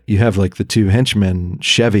 but you have like the two henchmen,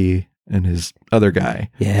 Chevy and his other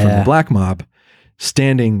guy from the black mob,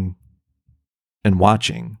 standing and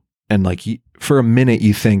watching. And like for a minute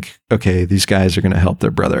you think, okay, these guys are going to help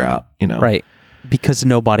their brother out, Right. Because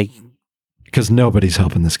nobody's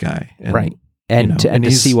helping this guy. And, right. And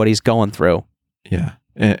to see what he's going through. Yeah.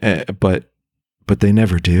 But they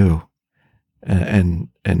never do. And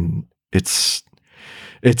it's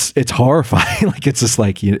horrifying. Like, it's just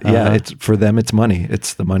like, it's for them, it's money.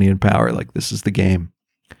 It's the money and power. Like, this is the game.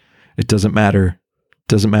 It doesn't matter.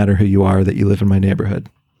 Doesn't matter who you are, that you live in my neighborhood.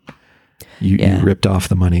 You ripped off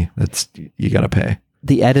the money. You got to pay.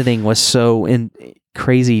 The editing was so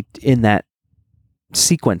crazy in that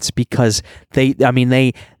sequence because they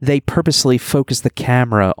purposely focused the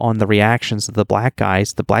camera on the reactions of the black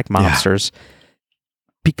guys, the black mobsters,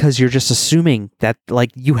 because you're just assuming that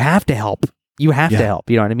like you have to help. You have to help.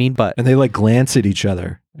 You know what I mean? And they like glance at each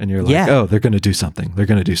other, and you're like, oh, they're going to do something. They're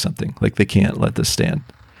going to do something. Like, they can't let this stand.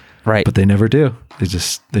 Right. But they never do. They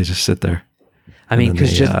just sit there. I mean,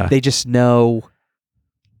 because they just know,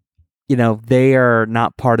 they are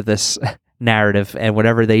not part of this narrative, and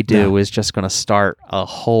whatever they do is just going to start a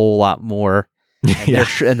whole lot more.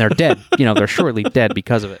 And they're dead. They're shortly dead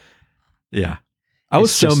because of it. Yeah. I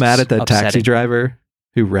was so mad at that taxi driver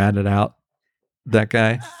who ratted out that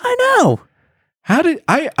guy. I know. How did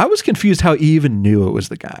I was confused how he even knew it was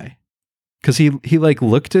the guy. Because he like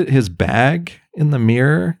looked at his bag in the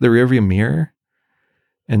mirror, the rearview mirror,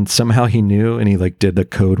 and somehow he knew, and he like did the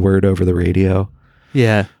code word over the radio.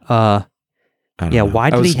 Yeah. I don't know. Why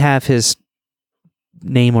did he have his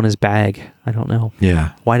name on his bag? I don't know.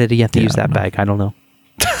 Yeah. Why did he have to use that bag? I don't know.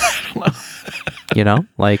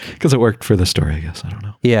 Like, because it worked for the story, I guess. I don't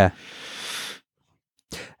know. Yeah.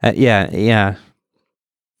 Yeah.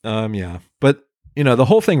 Yeah. But the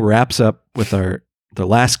whole thing wraps up with the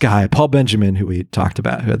last guy, Paul Benjamin, who we talked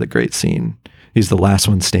about, who had the great scene. He's the last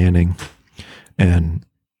one standing, and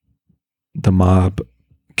the mob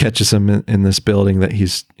catches him in this building that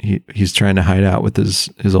he's trying to hide out with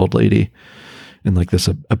his old lady in like this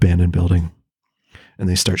abandoned building. And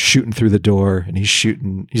they start shooting through the door, and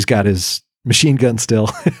he's got his machine gun still.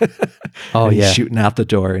 He's shooting out the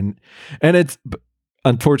door, and it's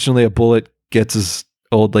unfortunately a bullet gets his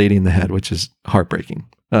old lady in the head, which is heartbreaking.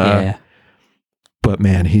 But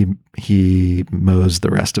man, he mows the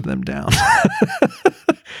rest of them down.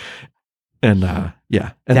 And and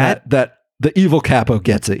that the evil capo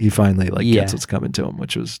gets it. He finally gets what's coming to him,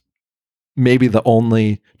 which was maybe the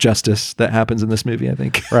only justice that happens in this movie, I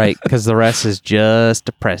think. Right, because the rest is just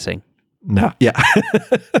depressing. No, yeah.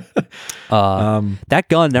 That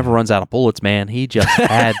gun never runs out of bullets, man. He just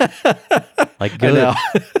had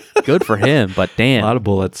good for him, but damn, a lot of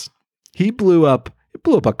bullets. He blew up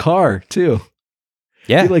a car too.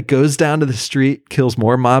 Yeah, he goes down to the street, kills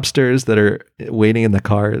more mobsters that are waiting in the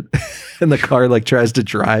car, and the car tries to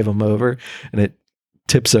drive him over, and it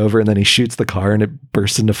tips over, and then he shoots the car, and it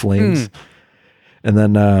bursts into flames. And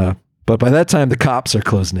then, but by that time, the cops are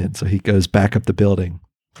closing in, so he goes back up the building,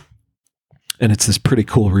 and it's this pretty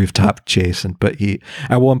cool rooftop chase. But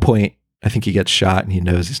at one point, I think he gets shot, and he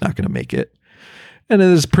knows he's not going to make it, and it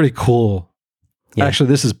is pretty cool. Yeah. Actually,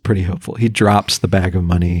 this is pretty hopeful. He drops the bag of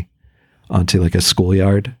money onto a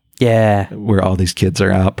schoolyard. Yeah. Where all these kids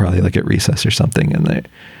are out, probably at recess or something, and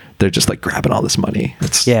they're just grabbing all this money.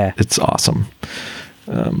 It's awesome.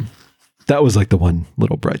 That was the one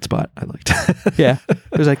little bright spot I liked. Yeah.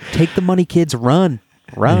 It was take the money, kids, run.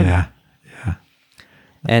 Yeah.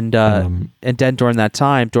 And then during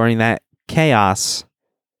that chaos,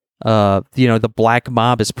 the black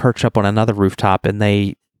mob is perched up on another rooftop, and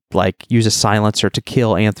they use a silencer to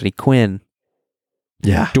kill Anthony Quinn.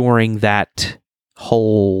 Yeah. During that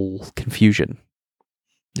whole confusion.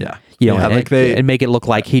 Yeah. And make it look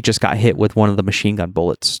like he just got hit with one of the machine gun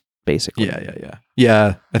bullets, basically.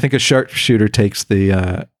 Yeah. I think a sharpshooter takes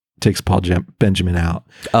the takes Paul Benjamin out.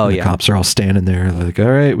 Oh, and the yeah. cops are all standing there. They're like,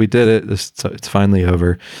 all right, we did it. It's finally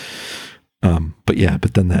over.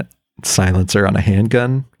 But then that silencer on a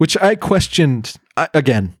handgun, which I questioned,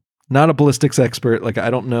 again, not a ballistics expert. Like, I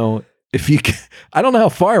don't know I don't know how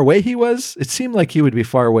far away he was. It seemed like he would be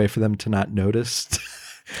far away for them to not notice.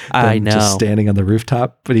 I know. Just standing on the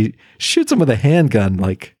rooftop, but he shoots him with a handgun,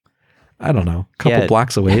 like, I don't know, a couple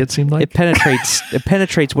blocks away, it seemed like. It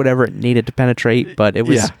penetrates whatever it needed to penetrate, but it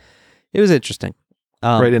was interesting.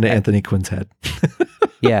 Right into Anthony Quinn's head.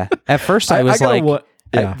 Yeah. At first I was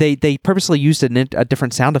they purposely used a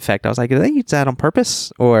different sound effect. I was like, did they use that on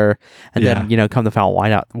purpose? Then, come to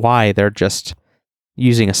find out why they're just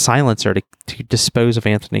using a silencer to dispose of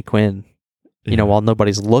Anthony Quinn, while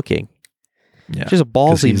nobody's looking. Yeah. Which is a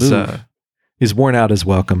ballsy move. He's worn out his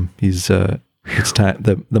welcome. It's time.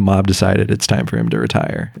 The mob decided it's time for him to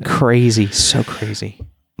retire. Crazy. So crazy.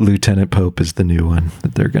 Lieutenant Pope is the new one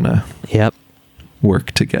that they're going to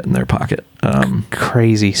work to get in their pocket.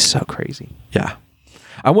 Crazy. So crazy. Yeah.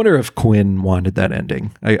 I wonder if Quinn wanted that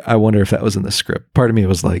ending. I wonder if that was in the script. Part of me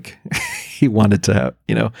was like, he wanted to,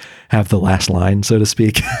 have the last line, so to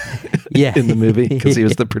speak, in the movie because he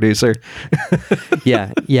was the producer.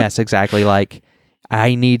 Yeah. Yes, exactly. Like,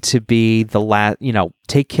 I need to be the last,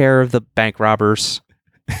 take care of the bank robbers.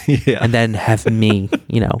 And then have me,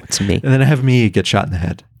 it's me. And then have me get shot in the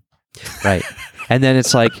head. Right. And then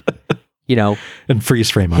it's like, and freeze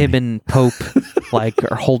frame on him me. and Pope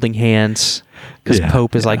are holding hands because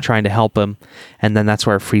Pope is like trying to help him, and then that's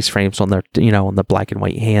where it freeze frames on their on the black and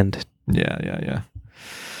white hand. Yeah.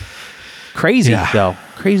 Crazy though,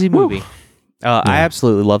 crazy movie. I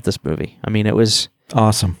absolutely love this movie. I mean, it was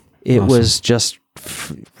awesome. It was just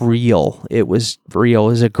real. It was real.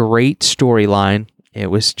 It was a great storyline. It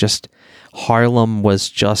was just Harlem was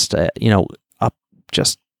just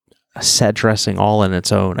just a set dressing all in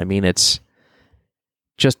its own. I mean, it's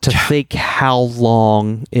just to think how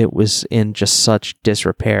long it was in just such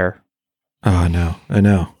disrepair. Oh, I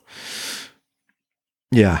know.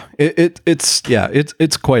 Yeah,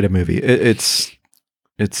 it's quite a movie. It's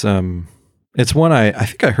one I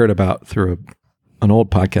think I heard about through an old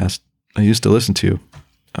podcast I used to listen to,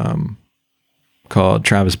 called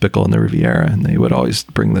Travis Bickle and the Riviera, and they would always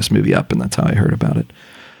bring this movie up, and that's how I heard about it.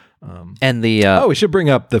 And the we should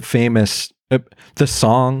bring up the famous the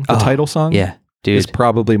song, the title song. Yeah, dude, is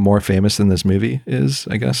probably more famous than this movie is,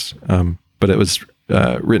 I guess. But it was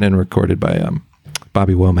written and recorded by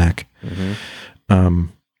Bobby Womack. Mm-hmm.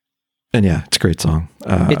 And yeah, it's a great song.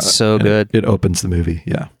 It's so good. It opens the movie.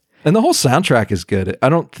 Yeah, and the whole soundtrack is good. I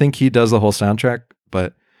don't think he does the whole soundtrack,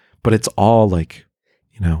 but it's all like,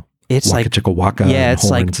 it's waka like chicka waka. Yeah, it's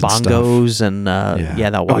like bongos and the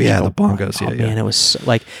bongos. Oh, man, it was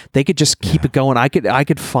like they could just keep it going. I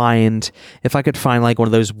could find like one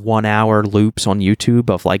of those 1 hour loops on YouTube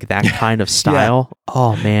of like that kind of style.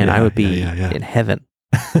 Oh man, I would be in heaven.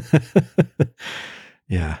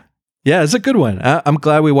 Yeah, it's a good one. I'm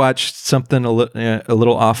glad we watched something a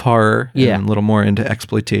little off horror and a little more into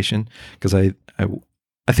exploitation, because I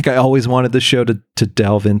think I always wanted the show to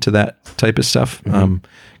delve into that type of stuff,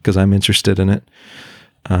 because I'm interested in it.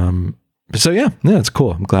 So yeah, it's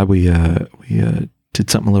cool. I'm glad we did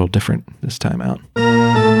something a little different this time out.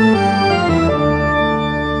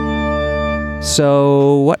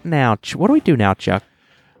 So what now? What do we do now, Chuck?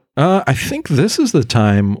 I think this is the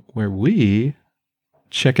time where we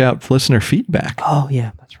check out listener feedback. Oh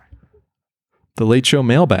yeah, that's right. The Late Show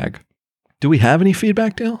mailbag. Do we have any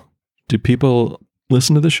feedback, Dale? Do people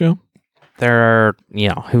listen to the show? There are,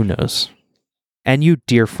 who knows? And you,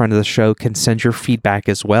 dear friend of the show, can send your feedback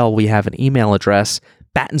as well. We have an email address,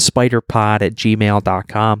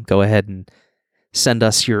 batandspiderpod@gmail.com. Go ahead and send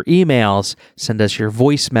us your emails, send us your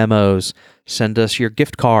voice memos, send us your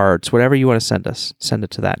gift cards, whatever you want to send us. Send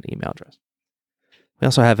it to that email address. We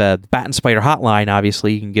also have a Bat and Spider hotline,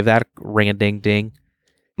 obviously. You can give that a ring-a-ding-ding.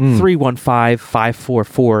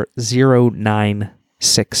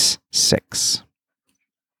 315-544-0966.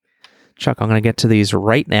 Chuck, I'm going to get to these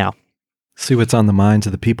right now. See what's on the minds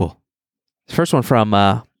of the people. First one from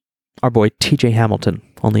our boy TJ Hamilton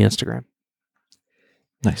on the Instagram.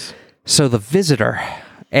 Nice. So the visitor,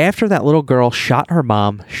 after that little girl shot her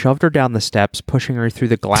mom, shoved her down the steps, pushing her through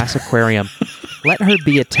the glass aquarium, let her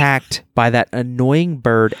be attacked by that annoying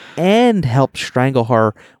bird, and helped strangle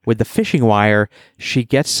her with the fishing wire, she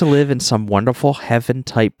gets to live in some wonderful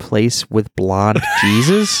heaven-type place with blonde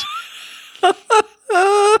Jesus?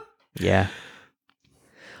 Yeah.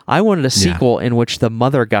 I wanted a sequel in which the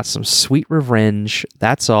mother got some sweet revenge.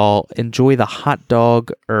 That's all. Enjoy the hot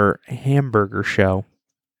dog or hamburger show.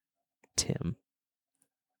 Tim.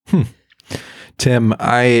 Tim,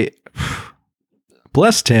 I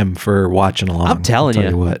bless Tim for watching along. I'm telling I'll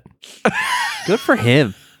tell you. what. Good for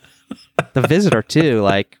him. The Visitor too.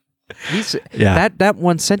 Like he's that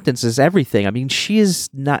one sentence is everything. I mean, she is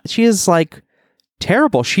like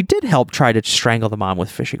terrible. She did help try to strangle the mom with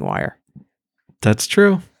fishing wire. That's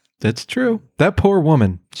true. That's true. That poor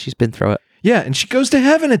woman. She's been through it. Yeah, and she goes to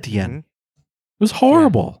heaven at the end. It was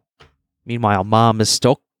horrible. Yeah. Meanwhile, mom is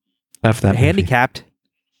still F that handicapped. Movie.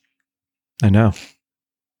 I know.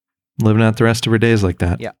 Living out the rest of her days like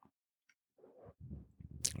that. Yeah.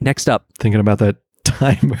 Next up. Thinking about that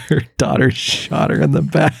time her daughter shot her in the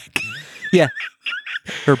back. Yeah.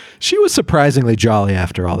 She was surprisingly jolly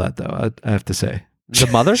after all that, though, I have to say. The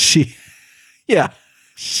mother? She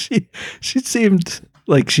seemed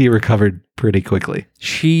like she recovered pretty quickly.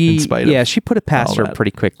 She put it past her that.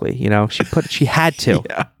 pretty quickly. You know, she had to.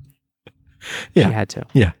 Yeah. She had to.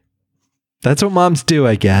 Yeah. That's what moms do,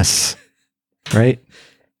 I guess. Right?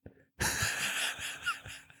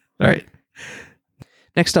 All right.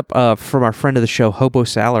 Next up, from our friend of the show, Hobo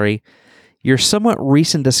Salary, your somewhat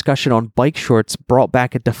recent discussion on bike shorts brought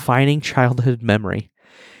back a defining childhood memory.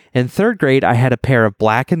 In third grade, I had a pair of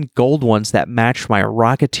black and gold ones that matched my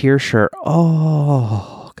Rocketeer shirt.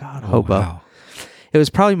 Oh, God, Hobo. Wow. It was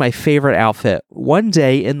probably my favorite outfit. One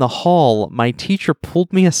day in the hall, my teacher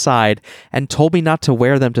pulled me aside and told me not to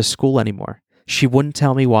wear them to school anymore. She wouldn't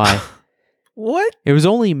tell me why. What? It was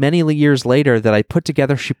only many years later that I put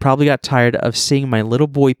together she probably got tired of seeing my little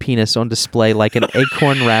boy penis on display like an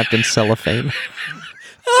acorn wrapped in cellophane.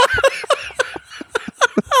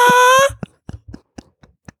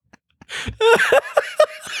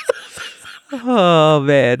 Oh,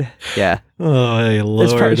 man. Yeah. Oh, hey,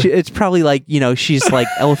 Lord. It's probably like, you know, she's like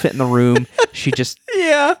elephant in the room. She just,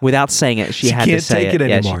 without saying it, she had to can't say take it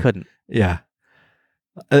Yeah, anymore. she couldn't. Yeah.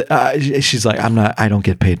 She's like, I don't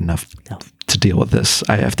get paid enough to deal with this.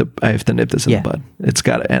 I have to nip this in the bud. It's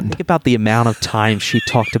got to end. Think about the amount of time she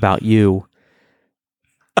talked about you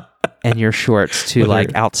and your shorts to With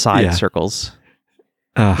like her- outside circles,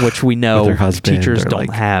 which we with know her husband teachers or, don't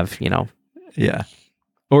like- have, you know. Yeah.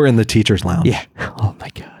 Or in the teacher's lounge. Yeah. Oh my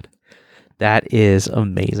God. That is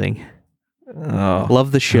amazing. Oh,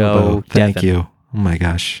 Love the show. Hobo, thank Devin. you. Oh my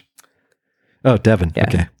gosh. Oh, Devin. Yeah.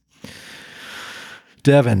 Okay.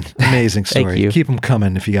 Devin, amazing Thank story. you. Keep them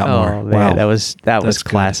coming if you got more. Oh man, Wow. that was That's good.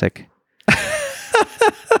 classic.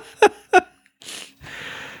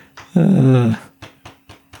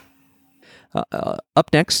 Up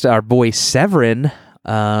next, our boy Severin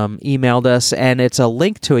emailed us, and it's a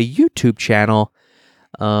link to a YouTube channel.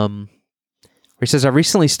 Where he says, I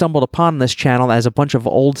recently stumbled upon this channel as a bunch of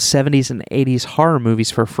old 70s and 80s horror movies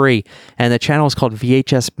for free, and the channel is called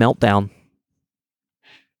VHS Meltdown.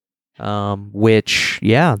 Which,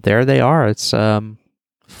 yeah, there they are. It's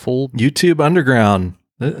full YouTube Underground.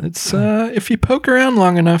 It's if you poke around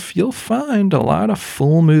long enough, you'll find a lot of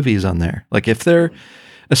full movies on there. Like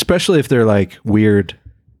especially if they're like weird,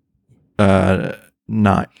 not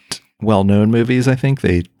well-known movies. I think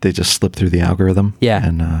they just slip through the algorithm. Yeah,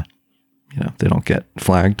 and they don't get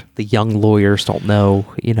flagged. The young lawyers don't know,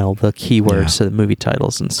 the keywords to the movie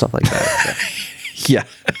titles and stuff like that. Yeah.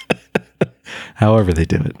 However they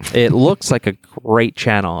do it. It looks like a great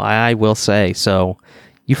channel, I will say. So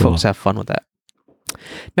you folks have fun with that.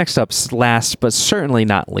 Next up, last but certainly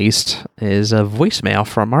not least, is a voicemail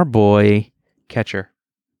from our boy Catcher.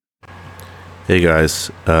 Hey guys,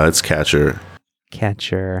 it's Catcher.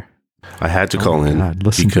 Catcher. I had to call in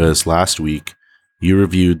listen because last week you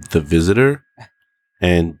reviewed The Visitor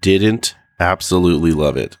and didn't absolutely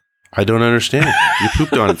love it. I don't understand. You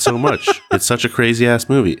pooped on it so much. It's such a crazy ass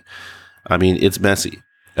movie. I mean, it's messy.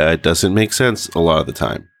 It doesn't make sense a lot of the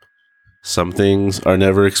time. Some things are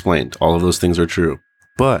never explained. All of those things are true.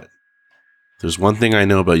 But there's one thing I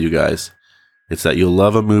know about you guys. It's that you'll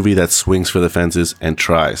love a movie that swings for the fences and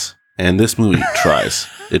tries. And this movie tries.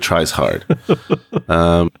 It tries hard.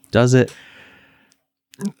 Does it?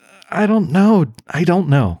 I don't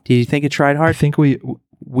know. Do you think it tried hard? I think we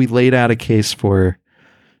laid out a case for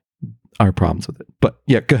our problems with it. But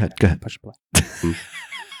yeah, go ahead. Push play.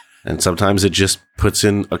 And sometimes it just puts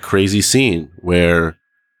in a crazy scene where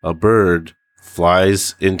a bird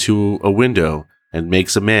flies into a window and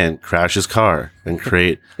makes a man crash his car and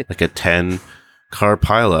create like a 10-car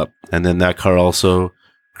pileup. And then that car also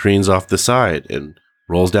careens off the side and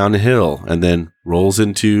rolls down a hill and then rolls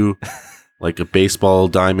into like a baseball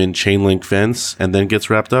diamond chain link fence and then gets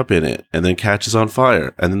wrapped up in it and then catches on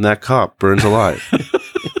fire. And then that cop burns alive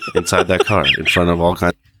inside that car in front of all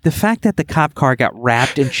kinds. The fact that the cop car got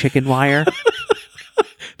wrapped in chicken wire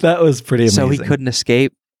That was pretty amazing. so he couldn't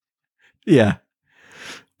escape. Yeah.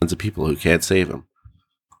 of people who can't save him.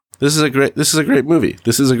 This is a great movie.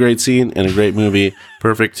 This is a great scene and a great movie.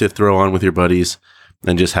 Perfect to throw on with your buddies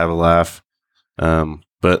and just have a laugh.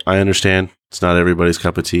 But I understand it's not everybody's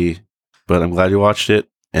cup of tea, but I'm glad you watched it,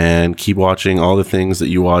 and keep watching all the things that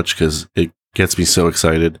you watch because it gets me so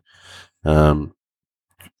excited. Talk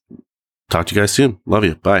to you guys soon. Love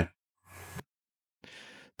you. Bye.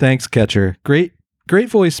 Thanks, Catcher. Great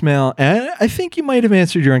voicemail. And I think you might have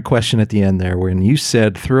answered your own question at the end there when you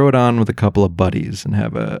said throw it on with a couple of buddies and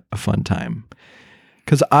have a fun time.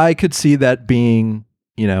 Because I could see that being,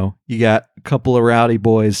 you got a couple of rowdy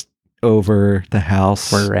boys over the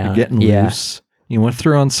house. You're getting loose. You want to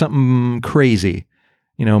throw on something crazy,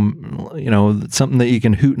 something that you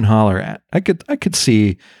can hoot and holler at. I could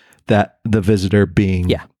see that The Visitor being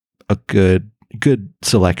a good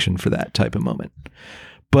selection for that type of moment.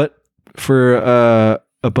 But for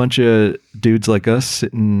a bunch of dudes like us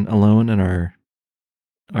sitting alone in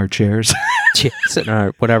our chairs, sitting in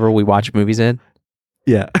our whatever we watch movies in,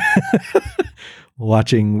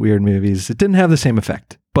 watching weird movies, it didn't have the same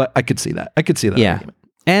effect. But I could see that. Yeah, argument.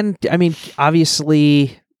 And I mean,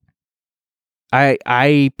 obviously,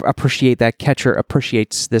 I appreciate that Catcher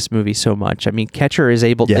appreciates this movie so much. I mean, Catcher is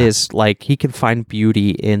he can find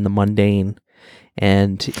beauty in the mundane,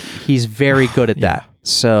 and he's very good at that.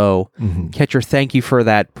 So, Catcher, thank you for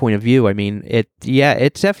that point of view. I mean, it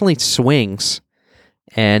definitely swings.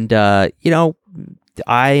 And, I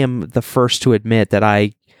am the first to admit that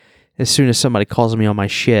as soon as somebody calls me on my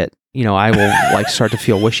shit, I will start to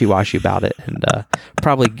feel wishy-washy about it, and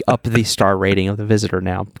probably up the star rating of The Visitor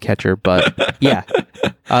now, Catcher. But yeah,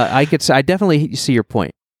 I definitely see your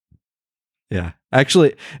point. Yeah,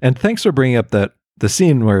 actually, and thanks for bringing up the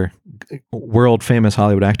scene where world famous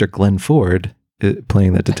Hollywood actor Glenn Ford,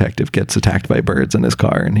 playing the detective, gets attacked by birds in his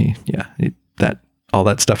car, and all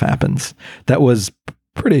that stuff happens. That was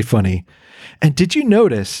pretty funny. And did you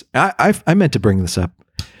notice? I meant to bring this up.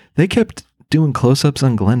 They kept doing close-ups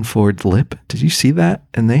on Glenn Ford's lip. Did you see that?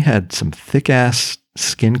 And they had some thick-ass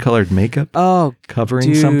skin-colored makeup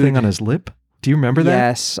covering something on his lip. Do you remember that?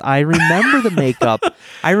 Yes, I remember the makeup.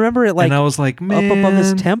 I remember it and I was like, man, up above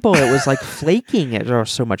his temple, it was like flaking. There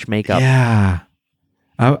was so much makeup. Yeah.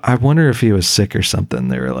 I wonder if he was sick or something.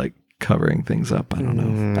 They were like covering things up. I don't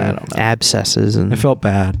know. Abscesses. And I felt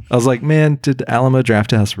bad. I was like, man, did Alamo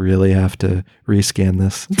Drafthouse really have to rescan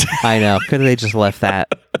this? I know. Could have they just left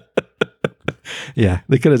that? Yeah,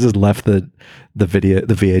 they could have just left the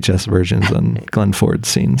VHS versions on Glenn Ford's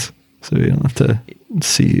scenes, so you don't have to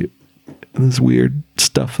see this weird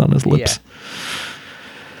stuff on his lips.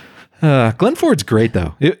 Yeah. Glenn Ford's great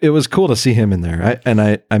though. It was cool to see him in there.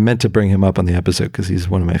 I meant to bring him up on the episode because he's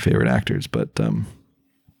one of my favorite actors, but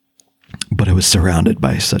I was surrounded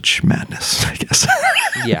by such madness, I guess.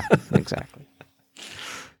 Yeah, exactly.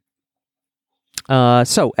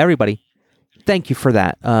 So everybody, thank you for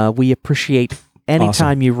that. We appreciate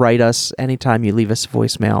anytime you write us, anytime you leave us a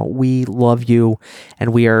voicemail. We love you,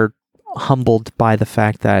 and we are humbled by the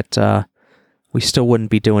fact that we still wouldn't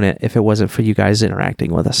be doing it if it wasn't for you guys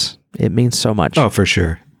interacting with us. It means so much. Oh, for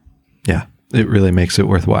sure. Yeah, it really makes it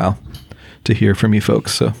worthwhile to hear from you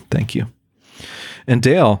folks, so thank you. And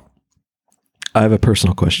Dale, I have a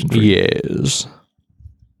personal question for you. Yes.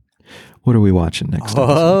 What are we watching next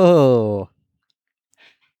episode?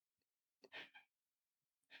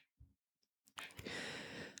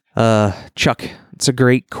 Oh. Chuck, it's a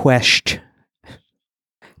great question.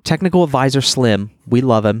 Technical Advisor Slim, we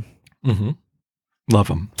love him. Mm-hmm. Love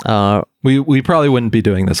him. We probably wouldn't be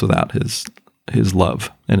doing this without his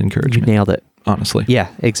love and encouragement. You nailed it. Honestly. Yeah,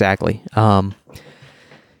 exactly.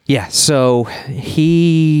 Yeah, so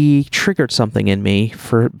he triggered something in me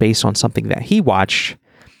based on something that he watched,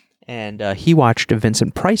 and he watched a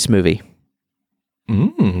Vincent Price movie.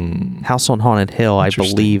 House on Haunted Hill, I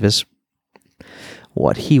believe, is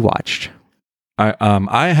what he watched.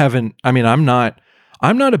 I haven't. I mean, I'm not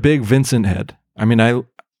a big Vincent head. I mean, I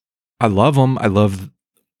love him. I love,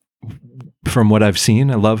 from what I've seen,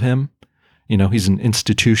 I love him. He's an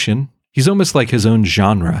institution. He's almost like his own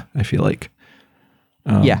genre, I feel like.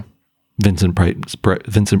 Yeah. Vincent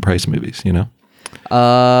Price movies,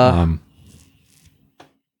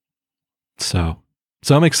 So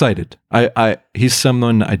I'm excited. He's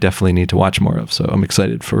someone I definitely need to watch more of. So I'm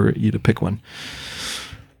excited for you to pick one.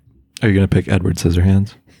 Are you going to pick Edward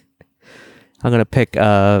Scissorhands? I'm going to pick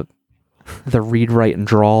the Read, Write, and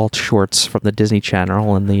Draw shorts from the Disney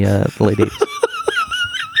Channel in the late 80s.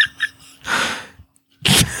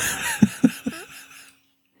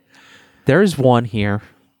 There's one here.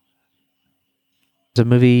 It's a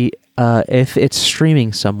movie, if it's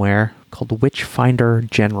streaming somewhere, called Witchfinder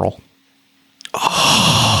General.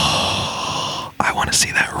 Oh, to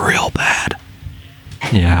see that real bad.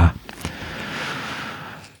 Yeah.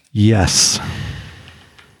 Yes.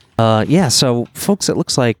 Yeah, so folks, it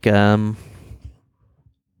looks like right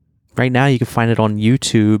now you can find it on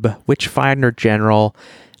YouTube. Witchfinder General,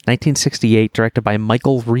 1968, directed by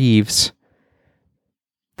Michael Reeves.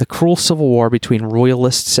 The cruel civil war between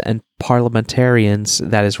royalists and parliamentarians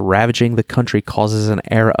that is ravaging the country causes an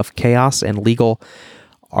era of chaos and legal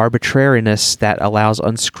arbitrariness that allows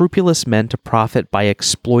unscrupulous men to profit by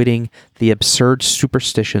exploiting the absurd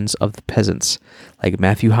superstitions of the peasants. Like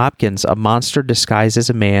Matthew Hopkins, a monster disguised as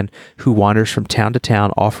a man who wanders from town to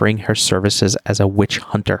town offering her services as a witch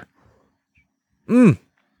hunter.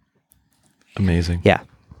 Amazing. Yeah.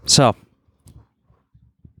 So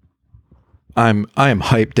I am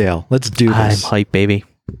hyped, Dale. Let's do this. I'm hyped, baby.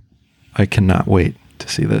 I cannot wait to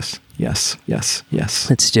see this. Yes, yes, yes.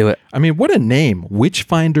 Let's do it. I mean, what a name.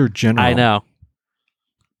 Witchfinder General. I know.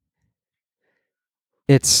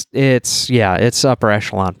 It's upper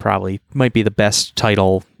echelon, probably. Might be the best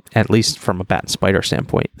title, at least from a Bat and Spider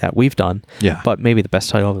standpoint, that we've done. Yeah. But maybe the best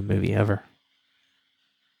title of a movie ever.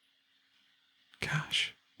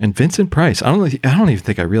 Gosh. And Vincent Price. I don't even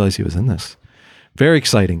think I realized he was in this. Very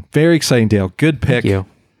exciting. Very exciting, Dale. Good pick. Thank you.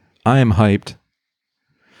 I am hyped.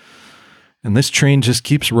 And this train just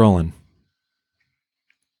keeps rolling.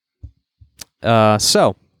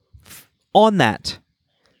 So, on that,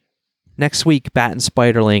 next week, Bat and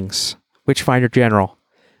Spiderlings, Witchfinder General,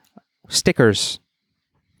 stickers,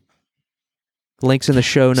 links in the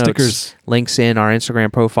show notes, Stickers. links in our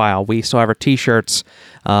Instagram profile. We still have our t-shirts,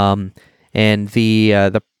 and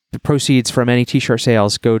the proceeds from any t-shirt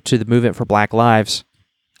sales go to the Movement for Black Lives.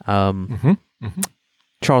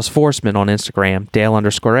 Charles Forsman on Instagram,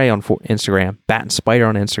 Dale_A on Instagram, Bat and Spider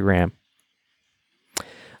on Instagram.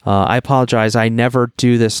 I apologize. I never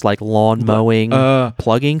do this like lawn mowing,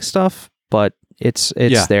 plugging stuff, but it's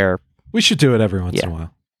there. We should do it every once in a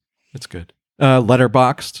while. It's good.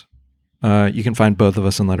 Letterboxd. You can find both of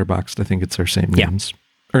us on Letterboxd. I think it's our same names.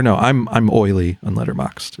 Or no, I'm Oily on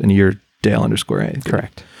Letterboxd, and you're Dale_A.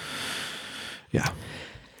 Correct. Yeah.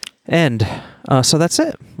 And so that's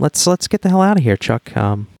it. Let's get the hell out of here, Chuck.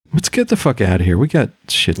 Let's get the fuck out of here. We got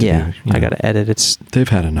shit to do. I got to edit. They've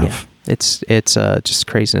had enough. Yeah, it's just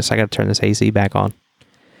craziness. I got to turn this AC back on.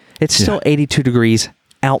 It's still 82 degrees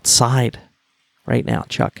outside right now,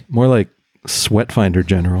 Chuck. More like Sweatfinder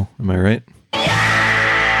General. Am I right?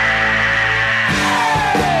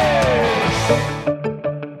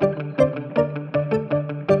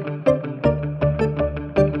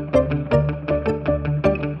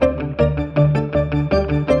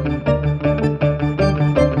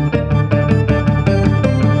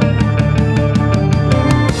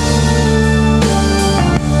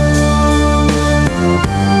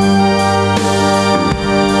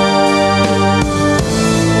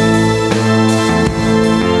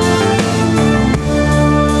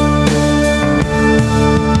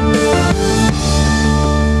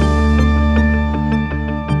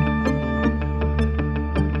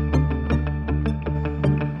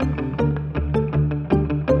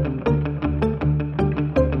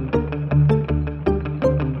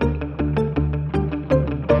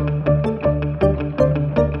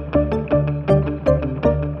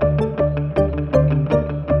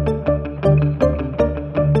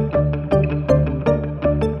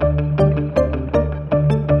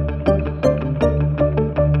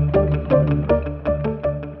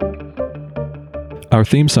 Our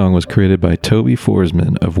theme song was created by Toby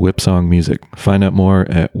Forsman of Whipsong Music. Find out more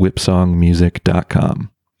at whipsongmusic.com.